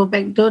need to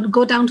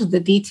go down to the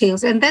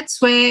details. And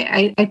that's where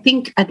I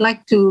think I'd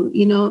like to,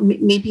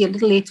 maybe a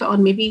little later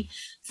on, maybe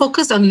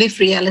focus on lived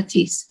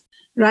realities,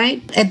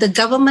 right? At the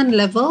government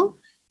level,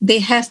 they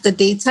have the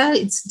data.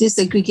 It's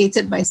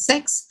disaggregated by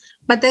sex.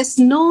 But there's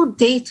no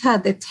data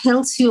that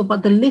tells you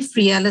about the lived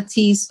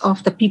realities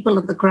of the people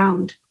on the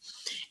ground.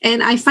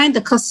 And I find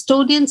the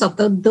custodians of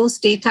those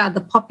data are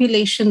the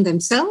population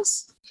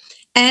themselves,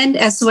 and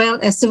as well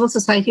as civil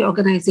society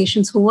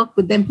organizations who work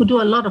with them, who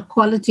do a lot of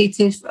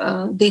qualitative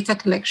data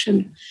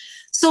collection.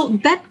 So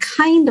that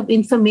kind of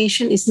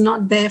information is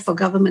not there for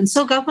government.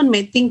 So government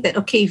may think that,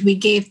 okay, if we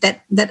gave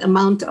that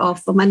amount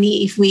of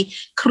money, if we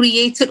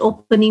created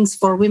openings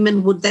for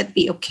women, would that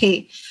be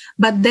okay?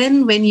 But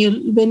then when you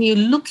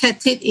look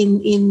at it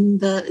in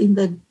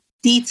the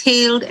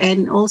detailed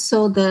and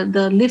also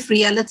the lived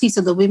realities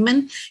of the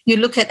women, you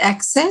look at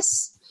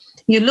access,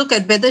 you look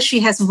at whether she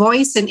has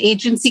voice and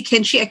agency.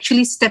 Can she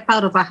actually step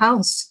out of her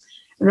house,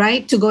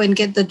 right, to go and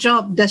get the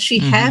job? Does she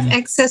have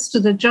access to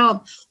the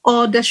job?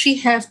 Or does she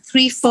have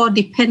 3-4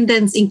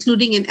 dependents,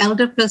 including an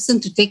elder person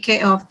to take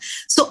care of?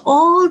 So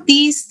all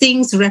these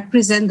things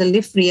represent the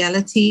lived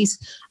realities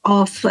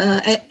of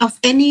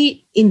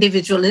any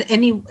individual,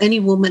 any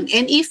woman.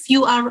 And if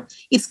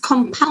it's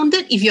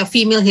compounded if you're a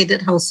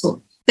female-headed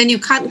household, then you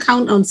can't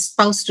count on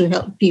spouse to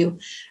help you,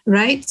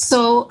 right?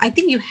 So I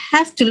think you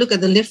have to look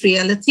at the lived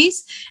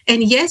realities.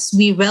 And yes,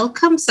 we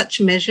welcome such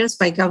measures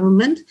by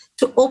government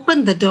to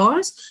open the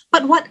doors.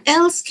 But what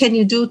else can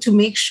you do to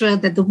make sure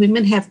that the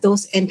women have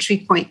those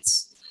entry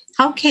points?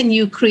 How can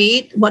you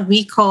create what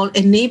we call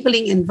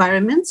enabling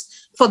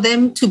environments for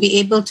them to be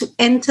able to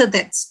enter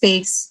that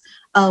space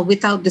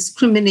without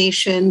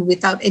discrimination,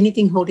 without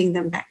anything holding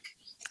them back?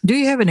 Do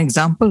you have an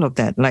example of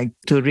that, like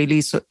to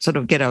really sort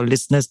of get our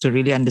listeners to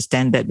really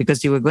understand that?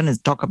 Because you were going to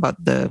talk about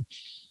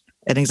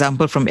an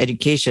example from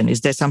education.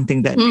 Is there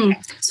something that...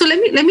 So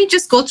let me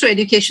just go through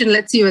education.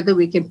 Let's see whether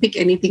we can pick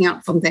anything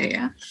out from there.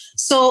 Yeah?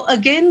 So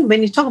again,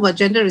 when you talk about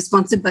gender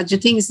responsive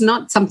budgeting, it's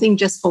not something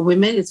just for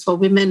women. It's for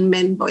women,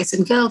 men, boys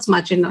and girls,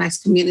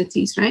 marginalized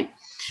communities, right?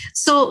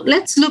 So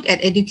let's look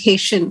at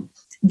education.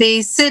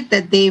 They said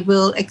that they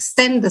will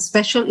extend the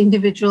special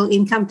individual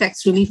income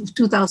tax relief of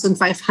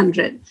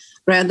 2,500,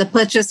 right, the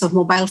purchase of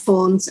mobile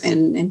phones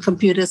and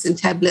computers and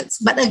tablets.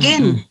 But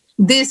again,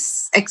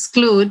 this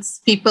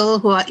excludes people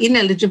who are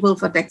ineligible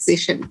for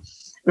taxation,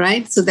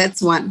 right? So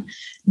that's one.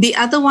 The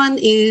other one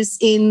is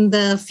in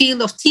the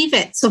field of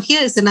TVET. So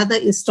here is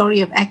another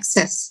story of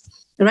access,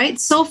 right?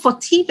 So for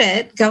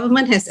TVET,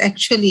 government has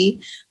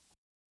actually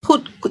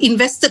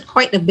invested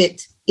quite a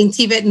bit in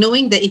TVET,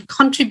 knowing that it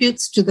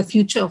contributes to the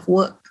future of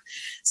work.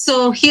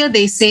 So here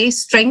they say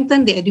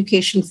strengthen the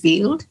education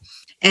field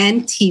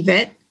and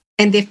TVET,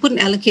 and they've put an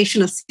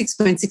allocation of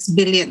 6.6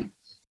 billion,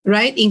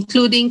 right,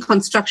 including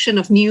construction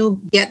of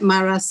new Get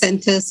Mara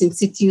centers in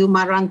situ,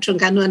 Marang,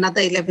 Terengganu,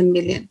 another 11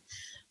 million.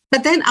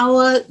 But then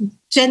our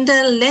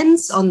gender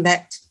lens on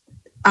that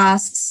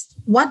asks,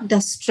 what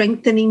does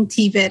strengthening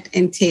TVET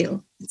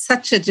entail? It's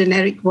such a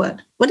generic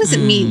word. What does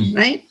it mean,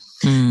 right?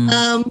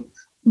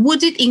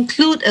 Would it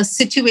include a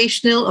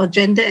situational or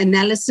gender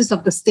analysis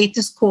of the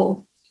status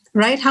quo,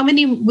 right? How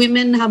many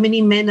women, how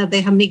many men are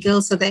there? How many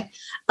girls are there?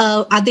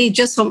 Are they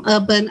just from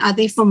urban? Are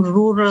they from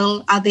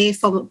rural? Are they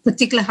from a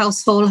particular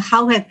household?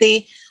 How have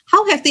they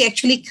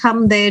actually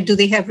come there? Do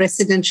they have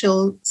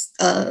residential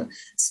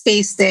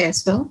space there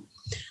as well?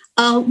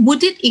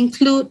 Would it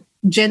include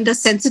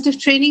gender-sensitive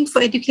training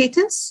for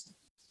educators?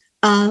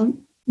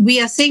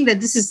 We are saying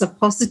that this is a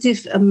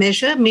positive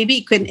measure. Maybe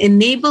it can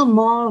enable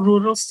more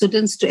rural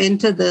students to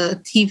enter the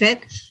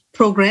TVET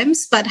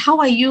programs, but how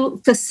are you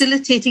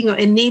facilitating or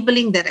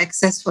enabling that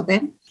access for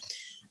them?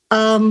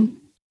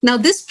 Now,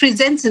 this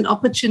presents an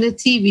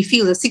opportunity. We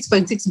feel the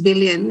 6.6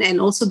 billion and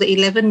also the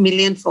 11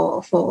 million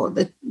for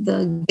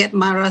the Get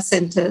Mara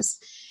centers.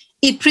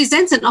 It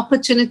presents an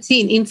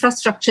opportunity in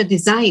infrastructure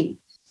design.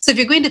 So if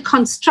you're going to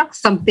construct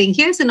something,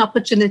 here's an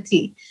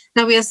opportunity.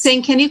 Now we are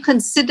saying, can you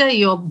consider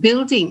your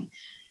building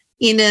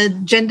in a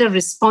gender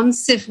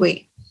responsive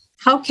way?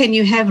 How can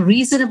you have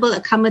reasonable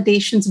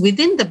accommodations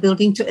within the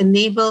building to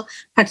enable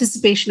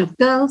participation of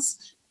girls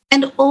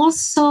and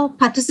also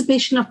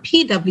participation of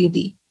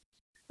PWD,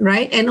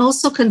 right? And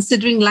also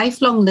considering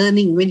lifelong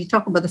learning when you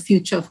talk about the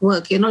future of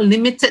work, you're not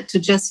limited to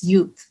just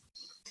youth.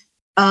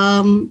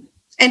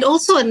 And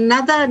also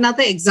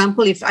another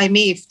example, if I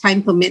may, if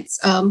time permits,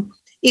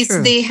 is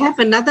sure. They have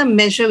another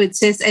measure which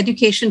says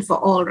education for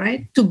all,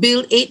 right? To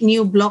build 8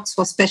 new blocks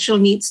for special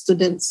needs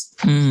students.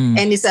 And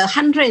it's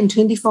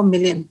 124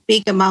 million,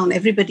 big amount.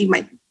 Everybody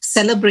might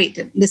celebrate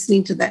it,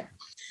 listening to that.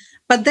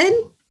 But then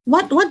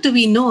what do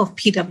we know of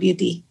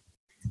PWD?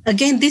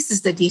 Again, this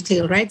is the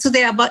detail, right? So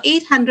there are about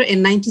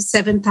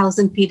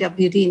 897,000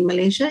 PWD in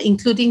Malaysia,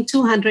 including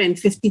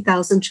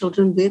 250,000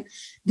 children with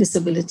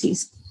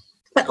disabilities.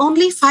 But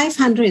only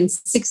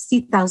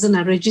 560,000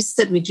 are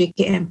registered with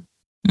JKM.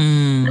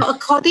 Now,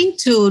 according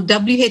to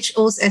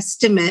WHO's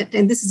estimate,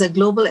 and this is a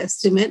global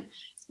estimate,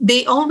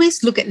 they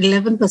always look at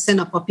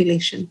 11% of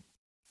population.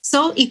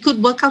 So it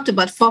could work out to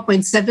about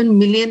 4.7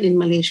 million in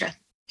Malaysia,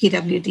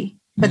 PWD.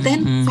 But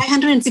then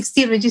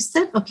 560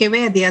 registered, okay,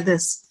 where are the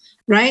others,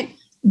 right?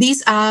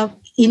 These are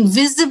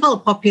invisible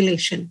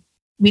population.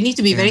 We need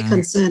to be very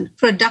concerned.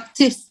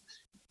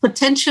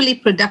 Potentially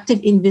productive,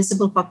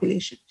 invisible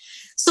population.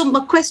 So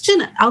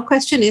our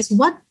question is,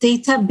 what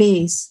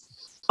database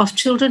of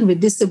children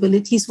with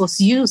disabilities was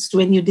used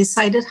when you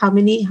decided how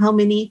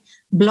many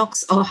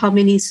blocks or how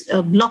many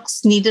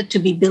blocks needed to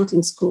be built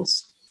in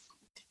schools?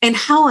 And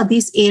how are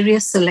these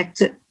areas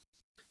selected?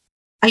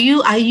 Are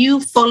you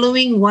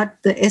following what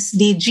the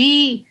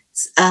SDG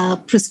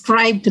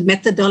prescribed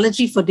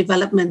methodology for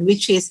development,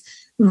 which is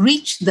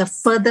reach the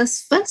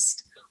furthest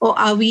first? Or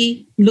are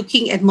we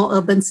looking at more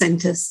urban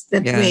centers?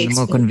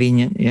 More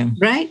convenient,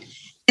 right?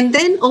 And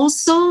then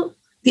also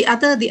the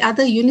other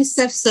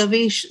UNICEF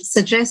survey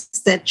suggests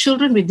that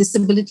children with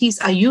disabilities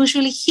are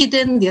usually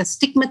hidden, they're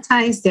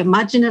stigmatized, they're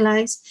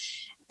marginalized.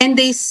 And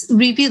they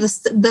reveal,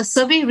 the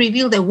survey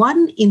revealed that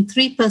 1 in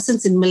 3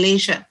 persons in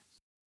Malaysia,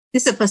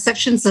 this is a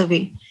perception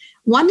survey,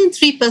 1 in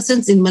 3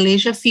 persons in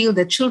Malaysia feel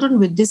that children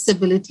with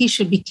disabilities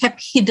should be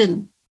kept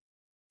hidden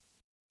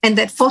and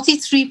that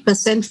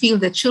 43% feel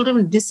that children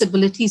with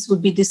disabilities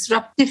would be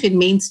disruptive in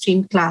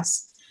mainstream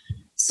class.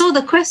 So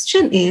the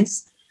question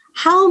is,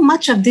 how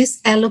much of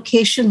this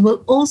allocation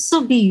will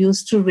also be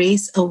used to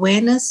raise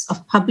awareness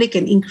of public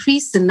and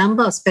increase the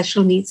number of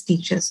special needs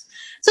teachers?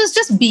 So it's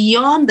just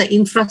beyond the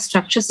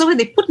infrastructure. So when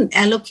they put an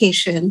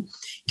allocation,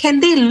 can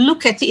they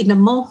look at it in a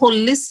more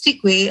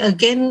holistic way?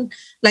 Again,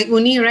 like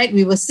Uni, right,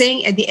 we were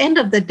saying at the end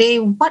of the day,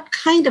 what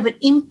kind of an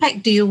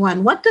impact do you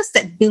want? What does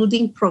that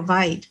building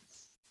provide?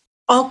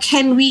 Or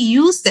can we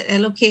use that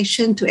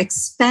allocation to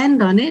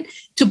expand on it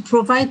to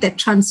provide that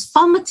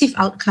transformative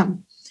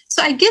outcome?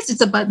 So I guess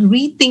it's about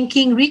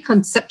rethinking,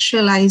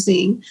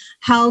 reconceptualizing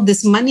how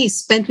this money is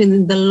spent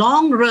within the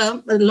long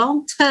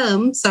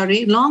term.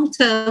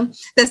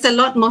 There's a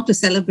lot more to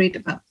celebrate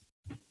about.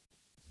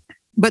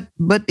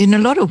 But in a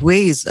lot of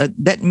ways,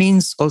 that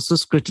means also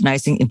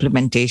scrutinizing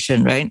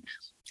implementation, right?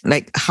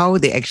 Like how are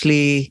they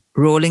actually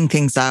rolling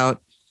things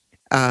out?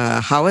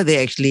 How are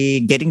they actually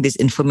getting this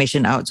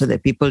information out so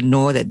that people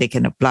know that they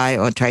can apply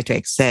or try to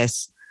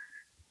access?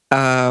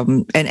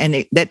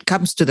 That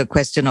comes to the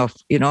question of,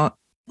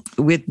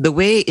 with the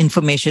way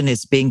information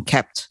is being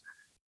kept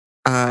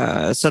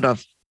sort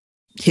of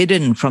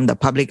hidden from the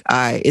public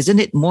eye, isn't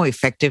it more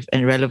effective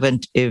and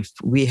relevant if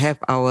we have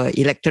our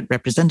elected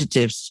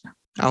representatives,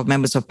 our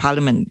members of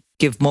parliament,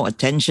 give more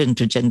attention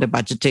to gender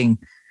budgeting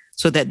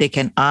so that they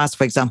can ask,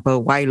 for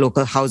example, why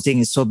local housing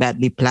is so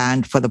badly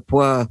planned for the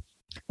poor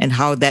and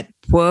how that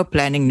poor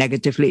planning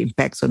negatively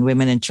impacts on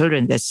women and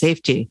children, their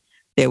safety,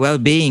 their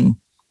well-being,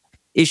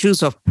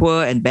 issues of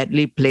poor and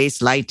badly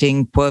placed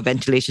lighting, poor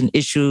ventilation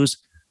issues,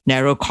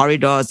 narrow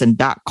corridors and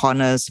dark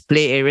corners,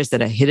 play areas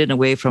that are hidden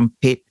away from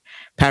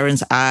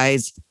parents'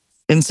 eyes,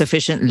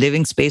 insufficient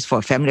living space for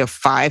a family of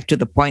 5 to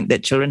the point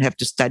that children have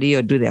to study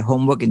or do their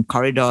homework in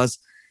corridors.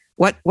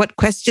 What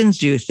questions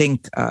do you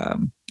think our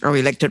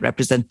elected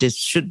representatives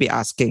should be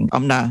asking?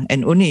 Omna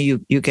and Uni,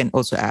 you can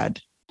also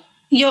add.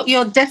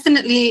 You're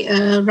definitely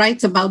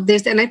right about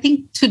this. And I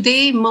think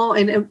today more,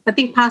 and I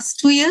think past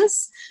 2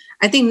 years,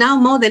 I think now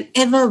more than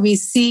ever, we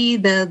see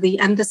the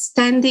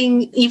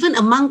understanding, even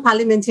among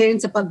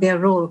parliamentarians, about their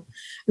role,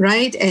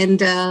 right? And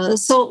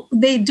so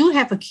they do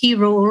have a key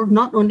role,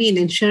 not only in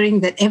ensuring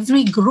that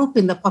every group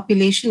in the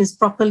population is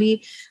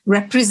properly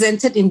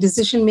represented in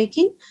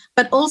decision-making,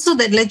 but also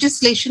that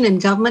legislation and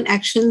government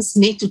actions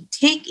need to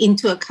take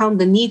into account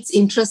the needs,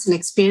 interests, and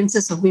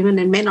experiences of women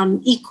and men on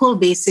an equal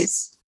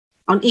basis.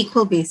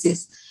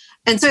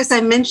 And so, as I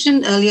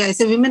mentioned earlier, I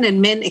said women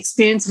and men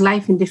experience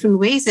life in different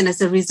ways. And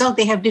as a result,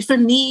 they have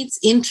different needs,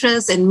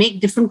 interests, and make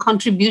different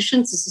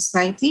contributions to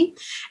society.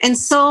 And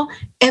so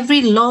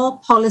every law,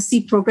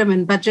 policy, program,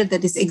 and budget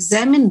that is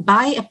examined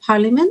by a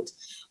parliament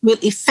will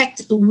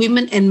affect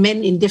women and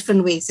men in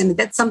different ways. And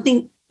that's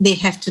something they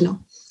have to know.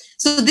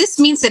 So this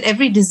means that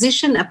every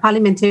decision a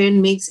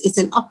parliamentarian makes is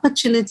an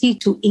opportunity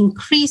to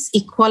increase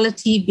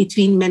equality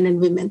between men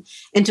and women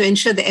and to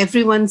ensure that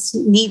everyone's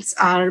needs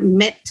are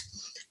met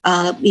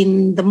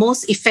in the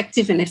most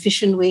effective and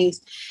efficient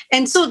ways.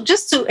 And so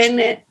just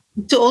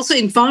to also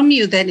inform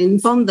you that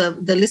inform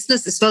the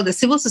listeners as well, the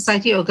civil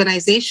society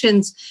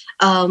organizations,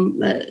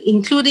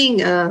 including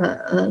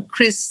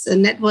Chris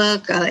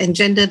Network and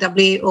Gender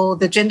WAO,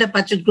 the Gender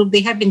Budget Group,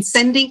 they have been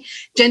sending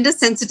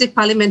gender-sensitive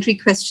parliamentary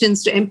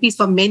questions to MPs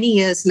for many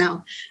years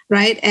now,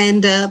 right?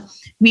 And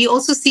we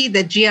also see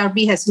that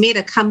GRB has made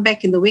a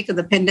comeback in the wake of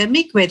the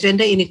pandemic, where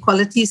gender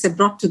inequalities have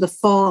brought to the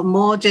fore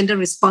more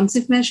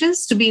gender-responsive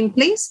measures to be in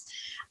place.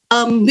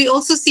 We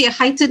also see a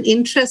heightened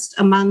interest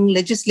among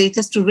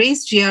legislators to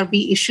raise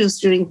GRB issues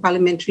during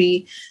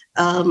parliamentary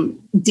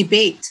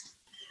debate.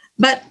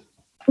 But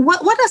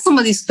what are some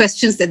of these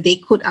questions that they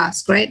could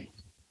ask, right?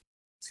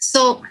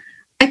 So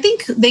I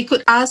think they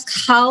could ask,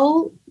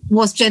 how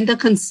was gender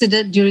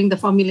considered during the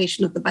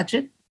formulation of the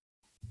budget?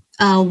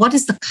 What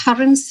is the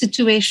current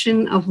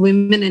situation of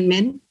women and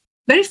men?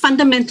 Very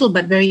fundamental,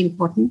 but very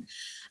important.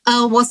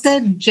 Was there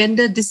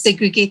gender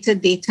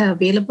disaggregated data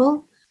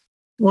available?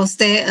 Was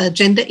there a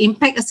gender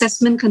impact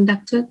assessment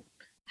conducted?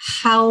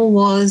 How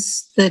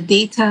was the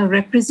data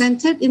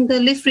represented in the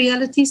lived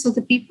realities of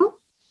the people?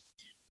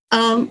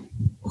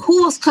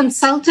 Who was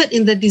consulted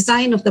in the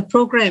design of the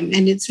program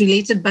and its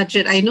related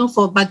budget? I know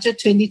for budget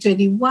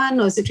 2021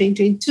 or is it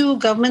 2022,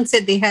 government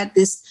said they had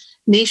this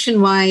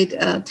nationwide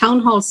town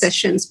hall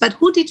sessions, but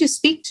who did you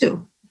speak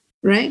to,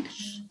 right?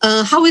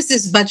 How is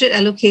this budget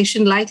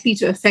allocation likely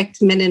to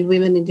affect men and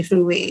women in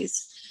different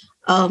ways?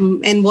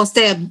 And was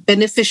there a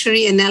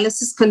beneficiary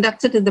analysis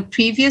conducted in the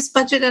previous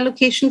budget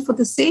allocation for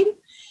the same?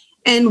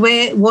 And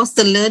where was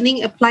the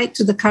learning applied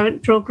to the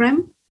current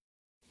program?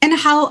 And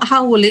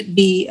how will it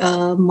be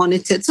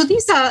monitored? So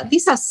these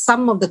are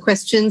some of the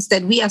questions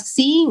that we are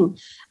seeing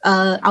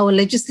our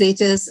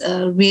legislators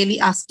really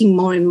asking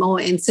more and more.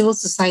 And civil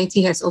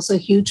society has also a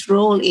huge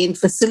role in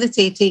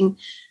facilitating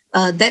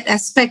that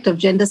aspect of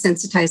gender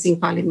sensitizing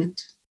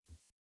parliament.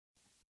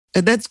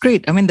 That's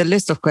great. I mean, the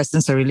list of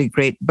questions are really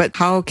great. But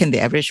how can the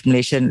average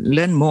Malaysian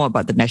learn more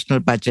about the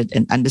national budget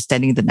and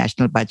understanding the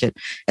national budget,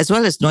 as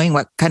well as knowing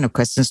what kind of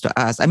questions to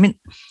ask? I mean,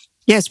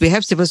 Yes, we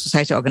have civil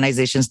society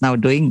organizations now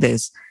doing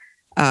this,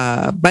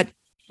 but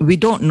we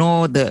don't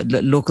know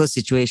the local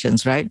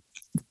situations, right?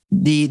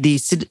 The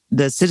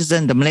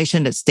citizen, the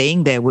Malaysian that's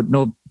staying there would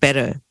know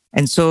better.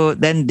 And so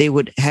then they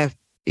would have,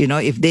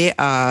 if they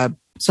are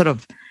sort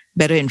of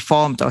better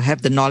informed or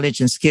have the knowledge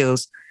and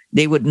skills,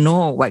 they would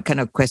know what kind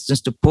of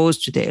questions to pose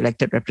to their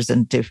elected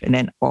representative, and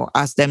then or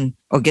ask them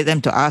or get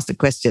them to ask the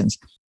questions.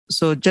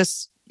 So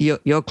just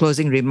your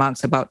closing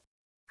remarks about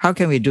how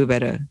can we do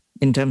better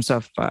in terms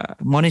of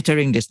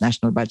monitoring this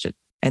national budget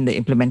and the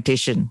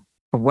implementation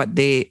of what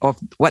the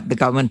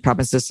government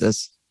promises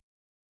us.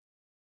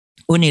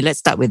 Uni, let's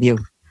start with you.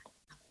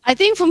 I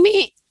think for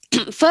me,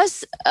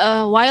 first,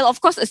 while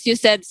of course, as you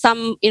said,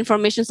 some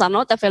informations are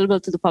not available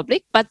to the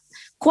public, but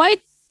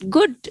quite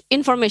good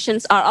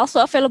informations are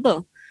also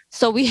available.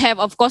 So we have,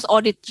 of course,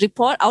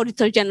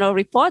 Auditor General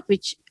report,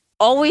 which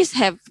always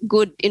have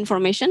good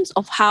information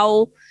of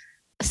how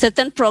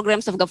certain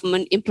programs of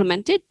government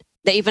implemented.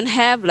 They even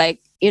have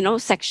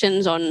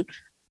sections on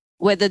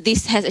whether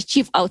this has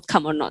achieved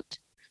outcome or not.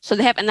 So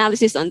they have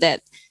analysis on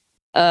that.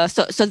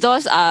 So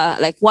those are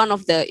like one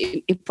of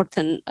the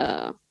important,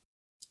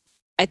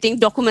 I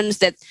think, documents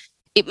that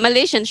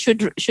Malaysians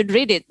should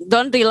read it.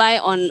 Don't rely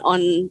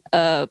on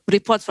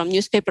reports from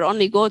newspaper.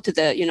 Only go to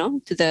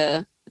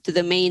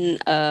the main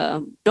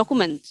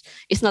document.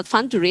 It's not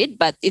fun to read,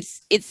 but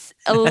it's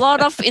a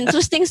lot of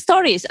interesting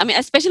stories. I mean,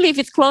 especially if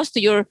it's close to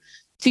your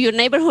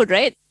neighborhood,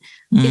 right?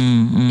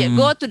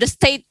 Go to the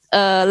state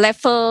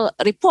level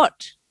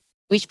report,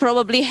 which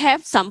probably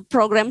have some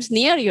programs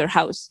near your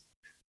house.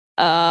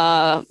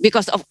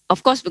 Because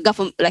of course, the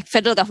government, like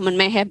federal government,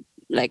 may have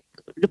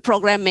the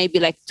program may be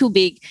too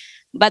big,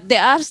 but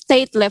there are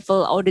state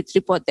level audit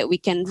report that we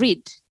can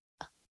read.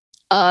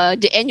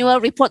 The annual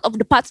report of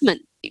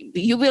department,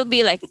 you will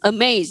be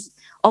amazed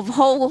of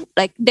how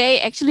they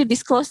actually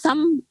disclose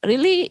some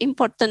really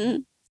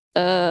important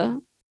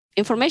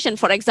information.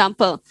 For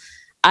example,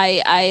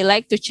 I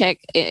like to check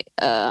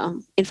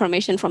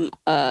information from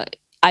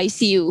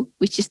ICU,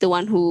 which is the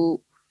one who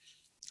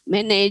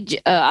manage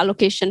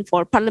allocation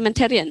for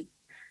parliamentarian.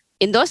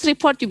 In those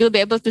reports, you will be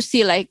able to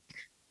see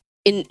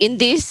in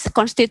this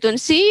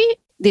constituency,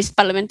 this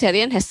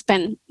parliamentarian has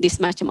spent this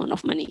much amount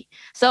of money.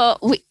 So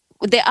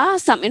there are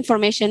some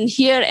information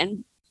here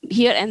and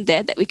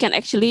there that we can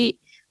actually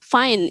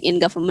find in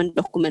government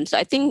documents. So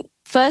I think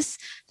first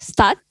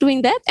start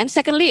doing that, and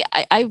secondly,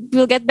 I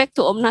will get back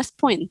to Omna's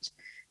point.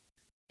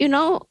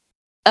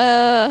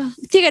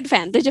 Take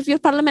advantage of your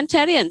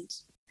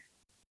parliamentarians.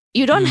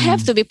 You don't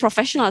have to be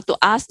professional to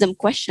ask them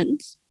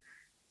questions.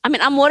 I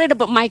mean, I'm worried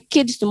about my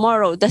kids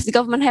tomorrow. Does the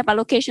government have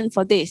allocation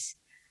for this?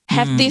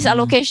 Have these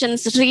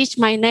allocations reached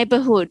my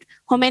neighborhood?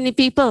 How many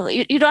people?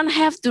 You don't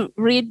have to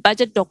read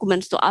budget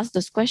documents to ask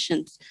those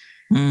questions.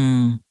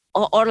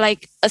 Or a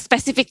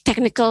specific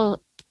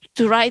technical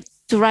to write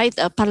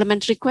a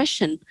parliamentary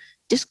question.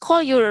 Just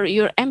call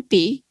your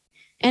MP,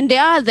 and they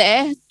are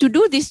there to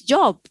do this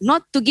job,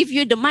 not to give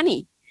you the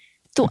money,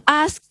 to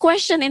ask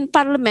question in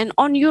parliament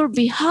on your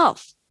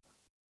behalf,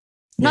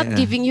 not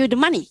giving you the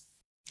money.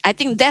 I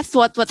think that's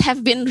what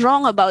have been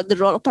wrong about the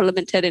role of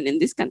parliamentarian in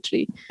this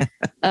country.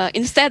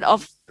 Instead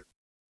of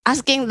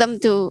asking them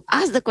to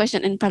ask the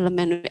question in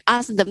parliament, we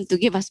ask them to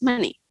give us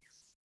money.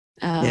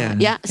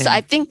 So I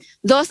think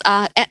those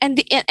are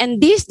and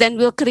this then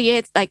will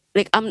create I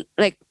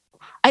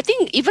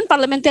think even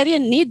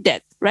parliamentarians need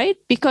that, right?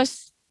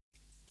 Because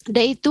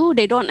they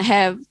don't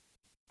have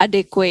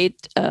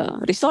adequate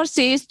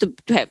resources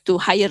to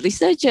hire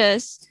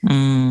researchers.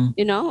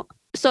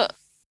 So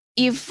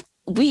if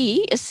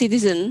we as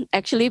citizens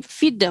actually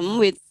feed them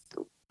with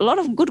a lot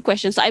of good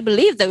questions, I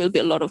believe there will be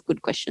a lot of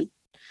good questions.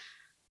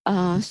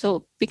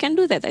 So we can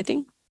do that, I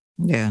think.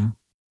 Yeah.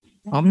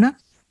 Omna?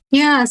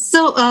 Yeah,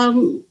 so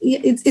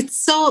it's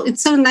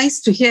so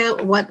nice to hear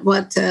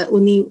what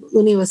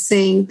Uni was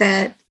saying,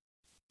 that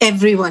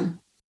everyone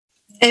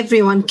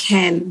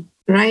can,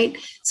 right?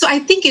 So I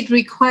think it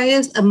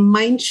requires a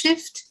mind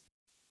shift,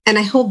 and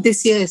I hope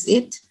this year is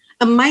it,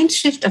 a mind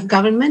shift of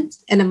government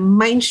and a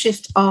mind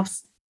shift of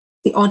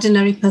the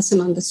ordinary person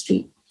on the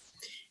street.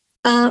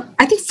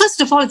 I think first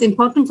of all, it's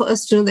important for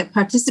us to know that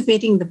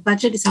participating in the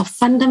budget is our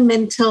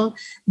fundamental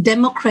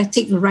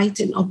democratic right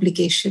and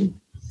obligation.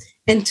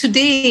 And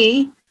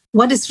today,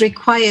 what is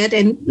required,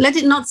 and let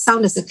it not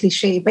sound as a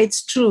cliche, but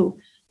it's true,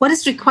 what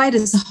is required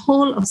is a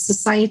whole of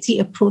society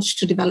approach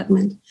to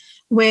development,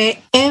 where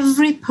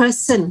every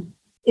person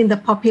in the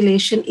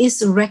population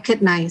is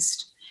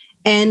recognized.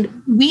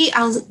 And we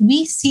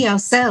see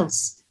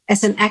ourselves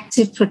as an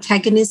active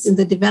protagonist in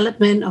the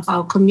development of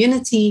our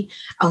community,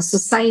 our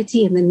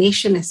society, and the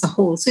nation as a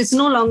whole. So it's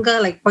no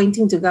longer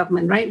pointing to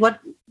government, right?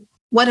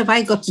 What have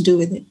I got to do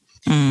with it?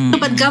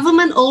 But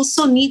government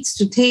also needs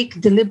to take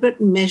deliberate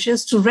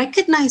measures to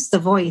recognize the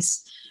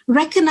voice,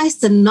 recognize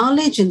the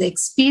knowledge and the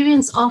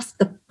experience of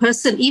the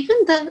person, even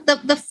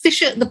the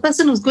fisher, the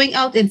person who's going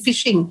out and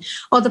fishing,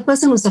 or the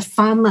person who's a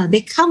farmer.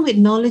 They come with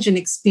knowledge and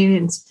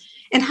experience.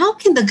 And how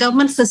can the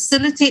government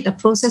facilitate a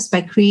process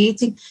by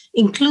creating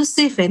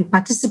inclusive and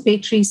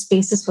participatory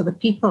spaces for the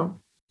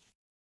people?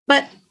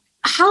 But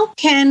how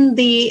can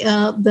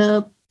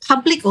the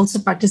public also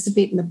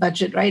participate in the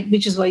budget, right?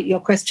 Which is what your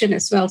question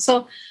as well.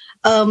 So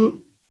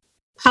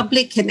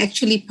public can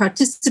actually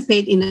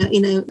participate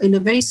in a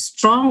very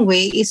strong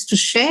way, is to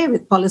share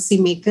with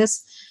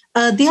policymakers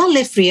their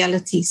lived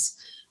realities,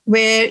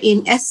 where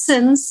in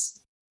essence,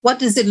 what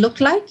does it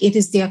look like? It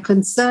is their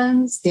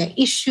concerns, their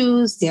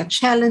issues, their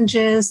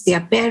challenges,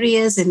 their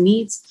barriers and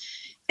needs.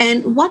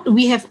 And what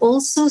we have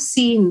also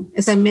seen,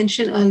 as I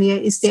mentioned earlier,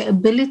 is their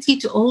ability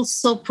to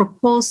also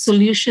propose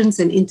solutions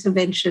and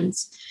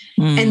interventions.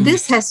 And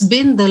this has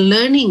been the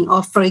learning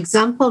of, for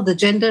example, the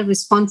gender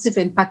responsive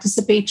and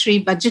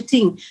participatory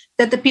budgeting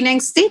that the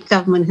Penang state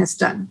government has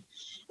done.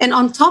 And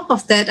on top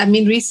of that, I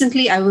mean,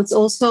 recently I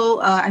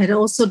had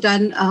also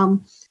done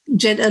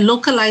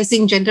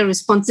localizing gender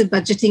responsive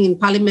budgeting in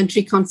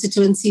parliamentary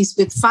constituencies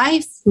with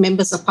 5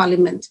 members of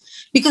parliament,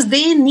 because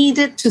they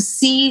needed to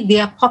see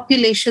their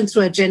population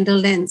through a gender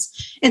lens.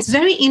 And it's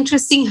very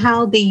interesting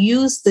how they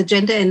use the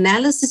gender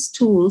analysis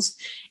tools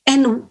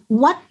and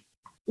what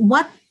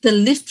the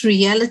lived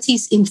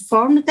realities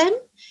informed them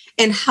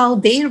and how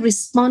they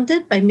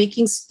responded by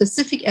making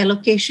specific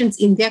allocations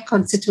in their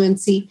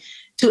constituency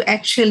to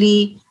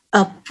actually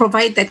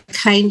provide that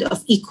kind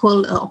of equal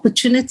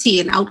opportunity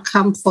and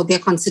outcome for their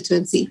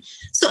constituency.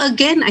 So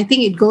again, I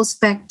think it goes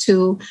back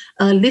to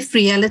lived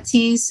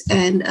realities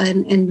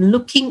and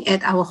looking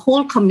at our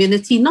whole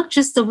community, not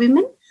just the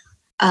women,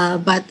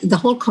 but the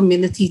whole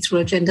community through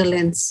a gender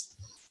lens.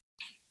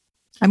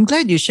 I'm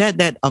glad you shared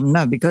that,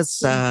 Omna,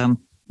 because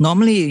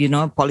normally,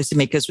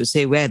 policymakers would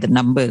say, where are the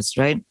numbers,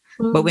 right?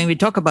 But when we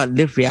talk about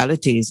lived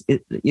realities,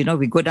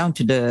 we go down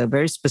to the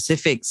very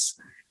specifics,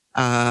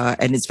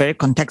 and it's very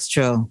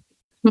contextual.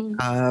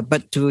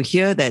 But to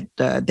hear that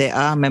there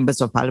are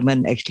members of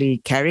parliament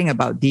actually caring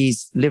about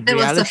these lived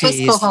realities, was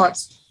the first cohort.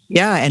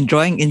 Yeah, and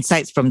drawing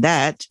insights from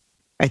that,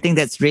 I think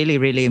that's really,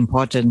 really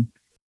important.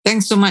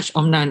 Thanks so much,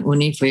 Omna and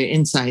Uni, for your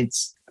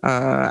insights.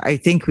 I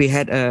think we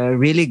had a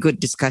really good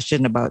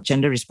discussion about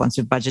gender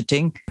responsive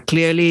budgeting.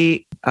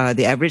 Clearly,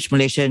 the average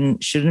Malaysian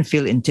shouldn't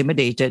feel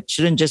intimidated,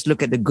 shouldn't just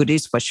look at the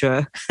goodies for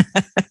sure,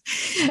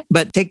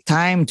 but take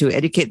time to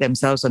educate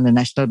themselves on the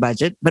national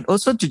budget, but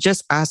also to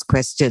just ask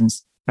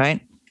questions,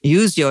 right?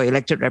 Use your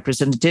elected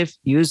representative,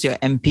 use your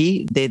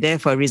MP. They're there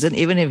for a reason,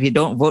 even if you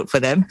don't vote for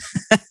them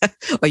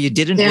or you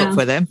didn't vote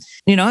for them.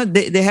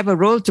 They have a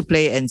role to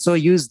play, and so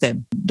use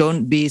them.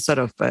 Don't be sort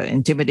of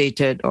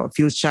intimidated or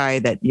feel shy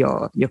that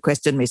your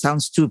question may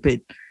sound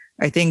stupid.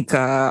 I think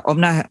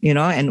Omna,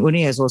 and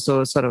Uni has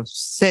also sort of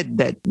said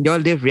that your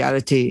lived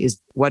reality is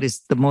what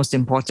is the most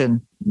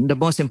important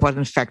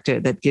factor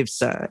that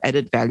gives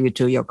added value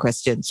to your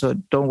question. So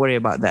don't worry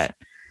about that.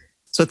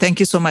 So thank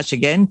you so much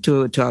again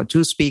to our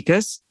 2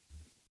 speakers.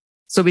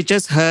 So we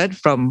just heard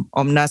from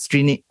Omna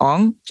Srini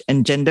Ong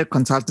and Gender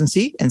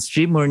Consultancy and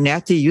Sri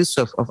Murniati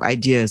Yusof of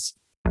Ideas.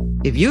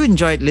 If you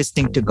enjoyed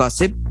listening to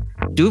Gossip,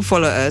 do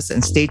follow us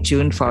and stay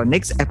tuned for our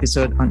next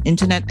episode on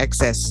internet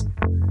access.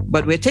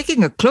 But we're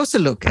taking a closer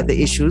look at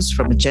the issues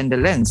from a gender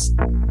lens.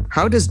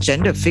 How does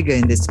gender figure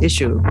in this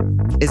issue?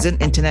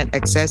 Isn't internet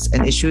access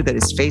an issue that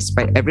is faced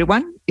by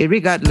everyone,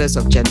 irregardless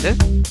of gender?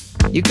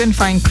 You can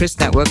find Chris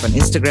Network on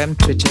Instagram,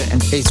 Twitter,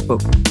 and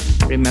Facebook.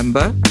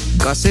 Remember,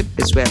 Gossip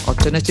is where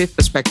alternative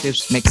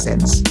perspectives make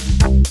sense.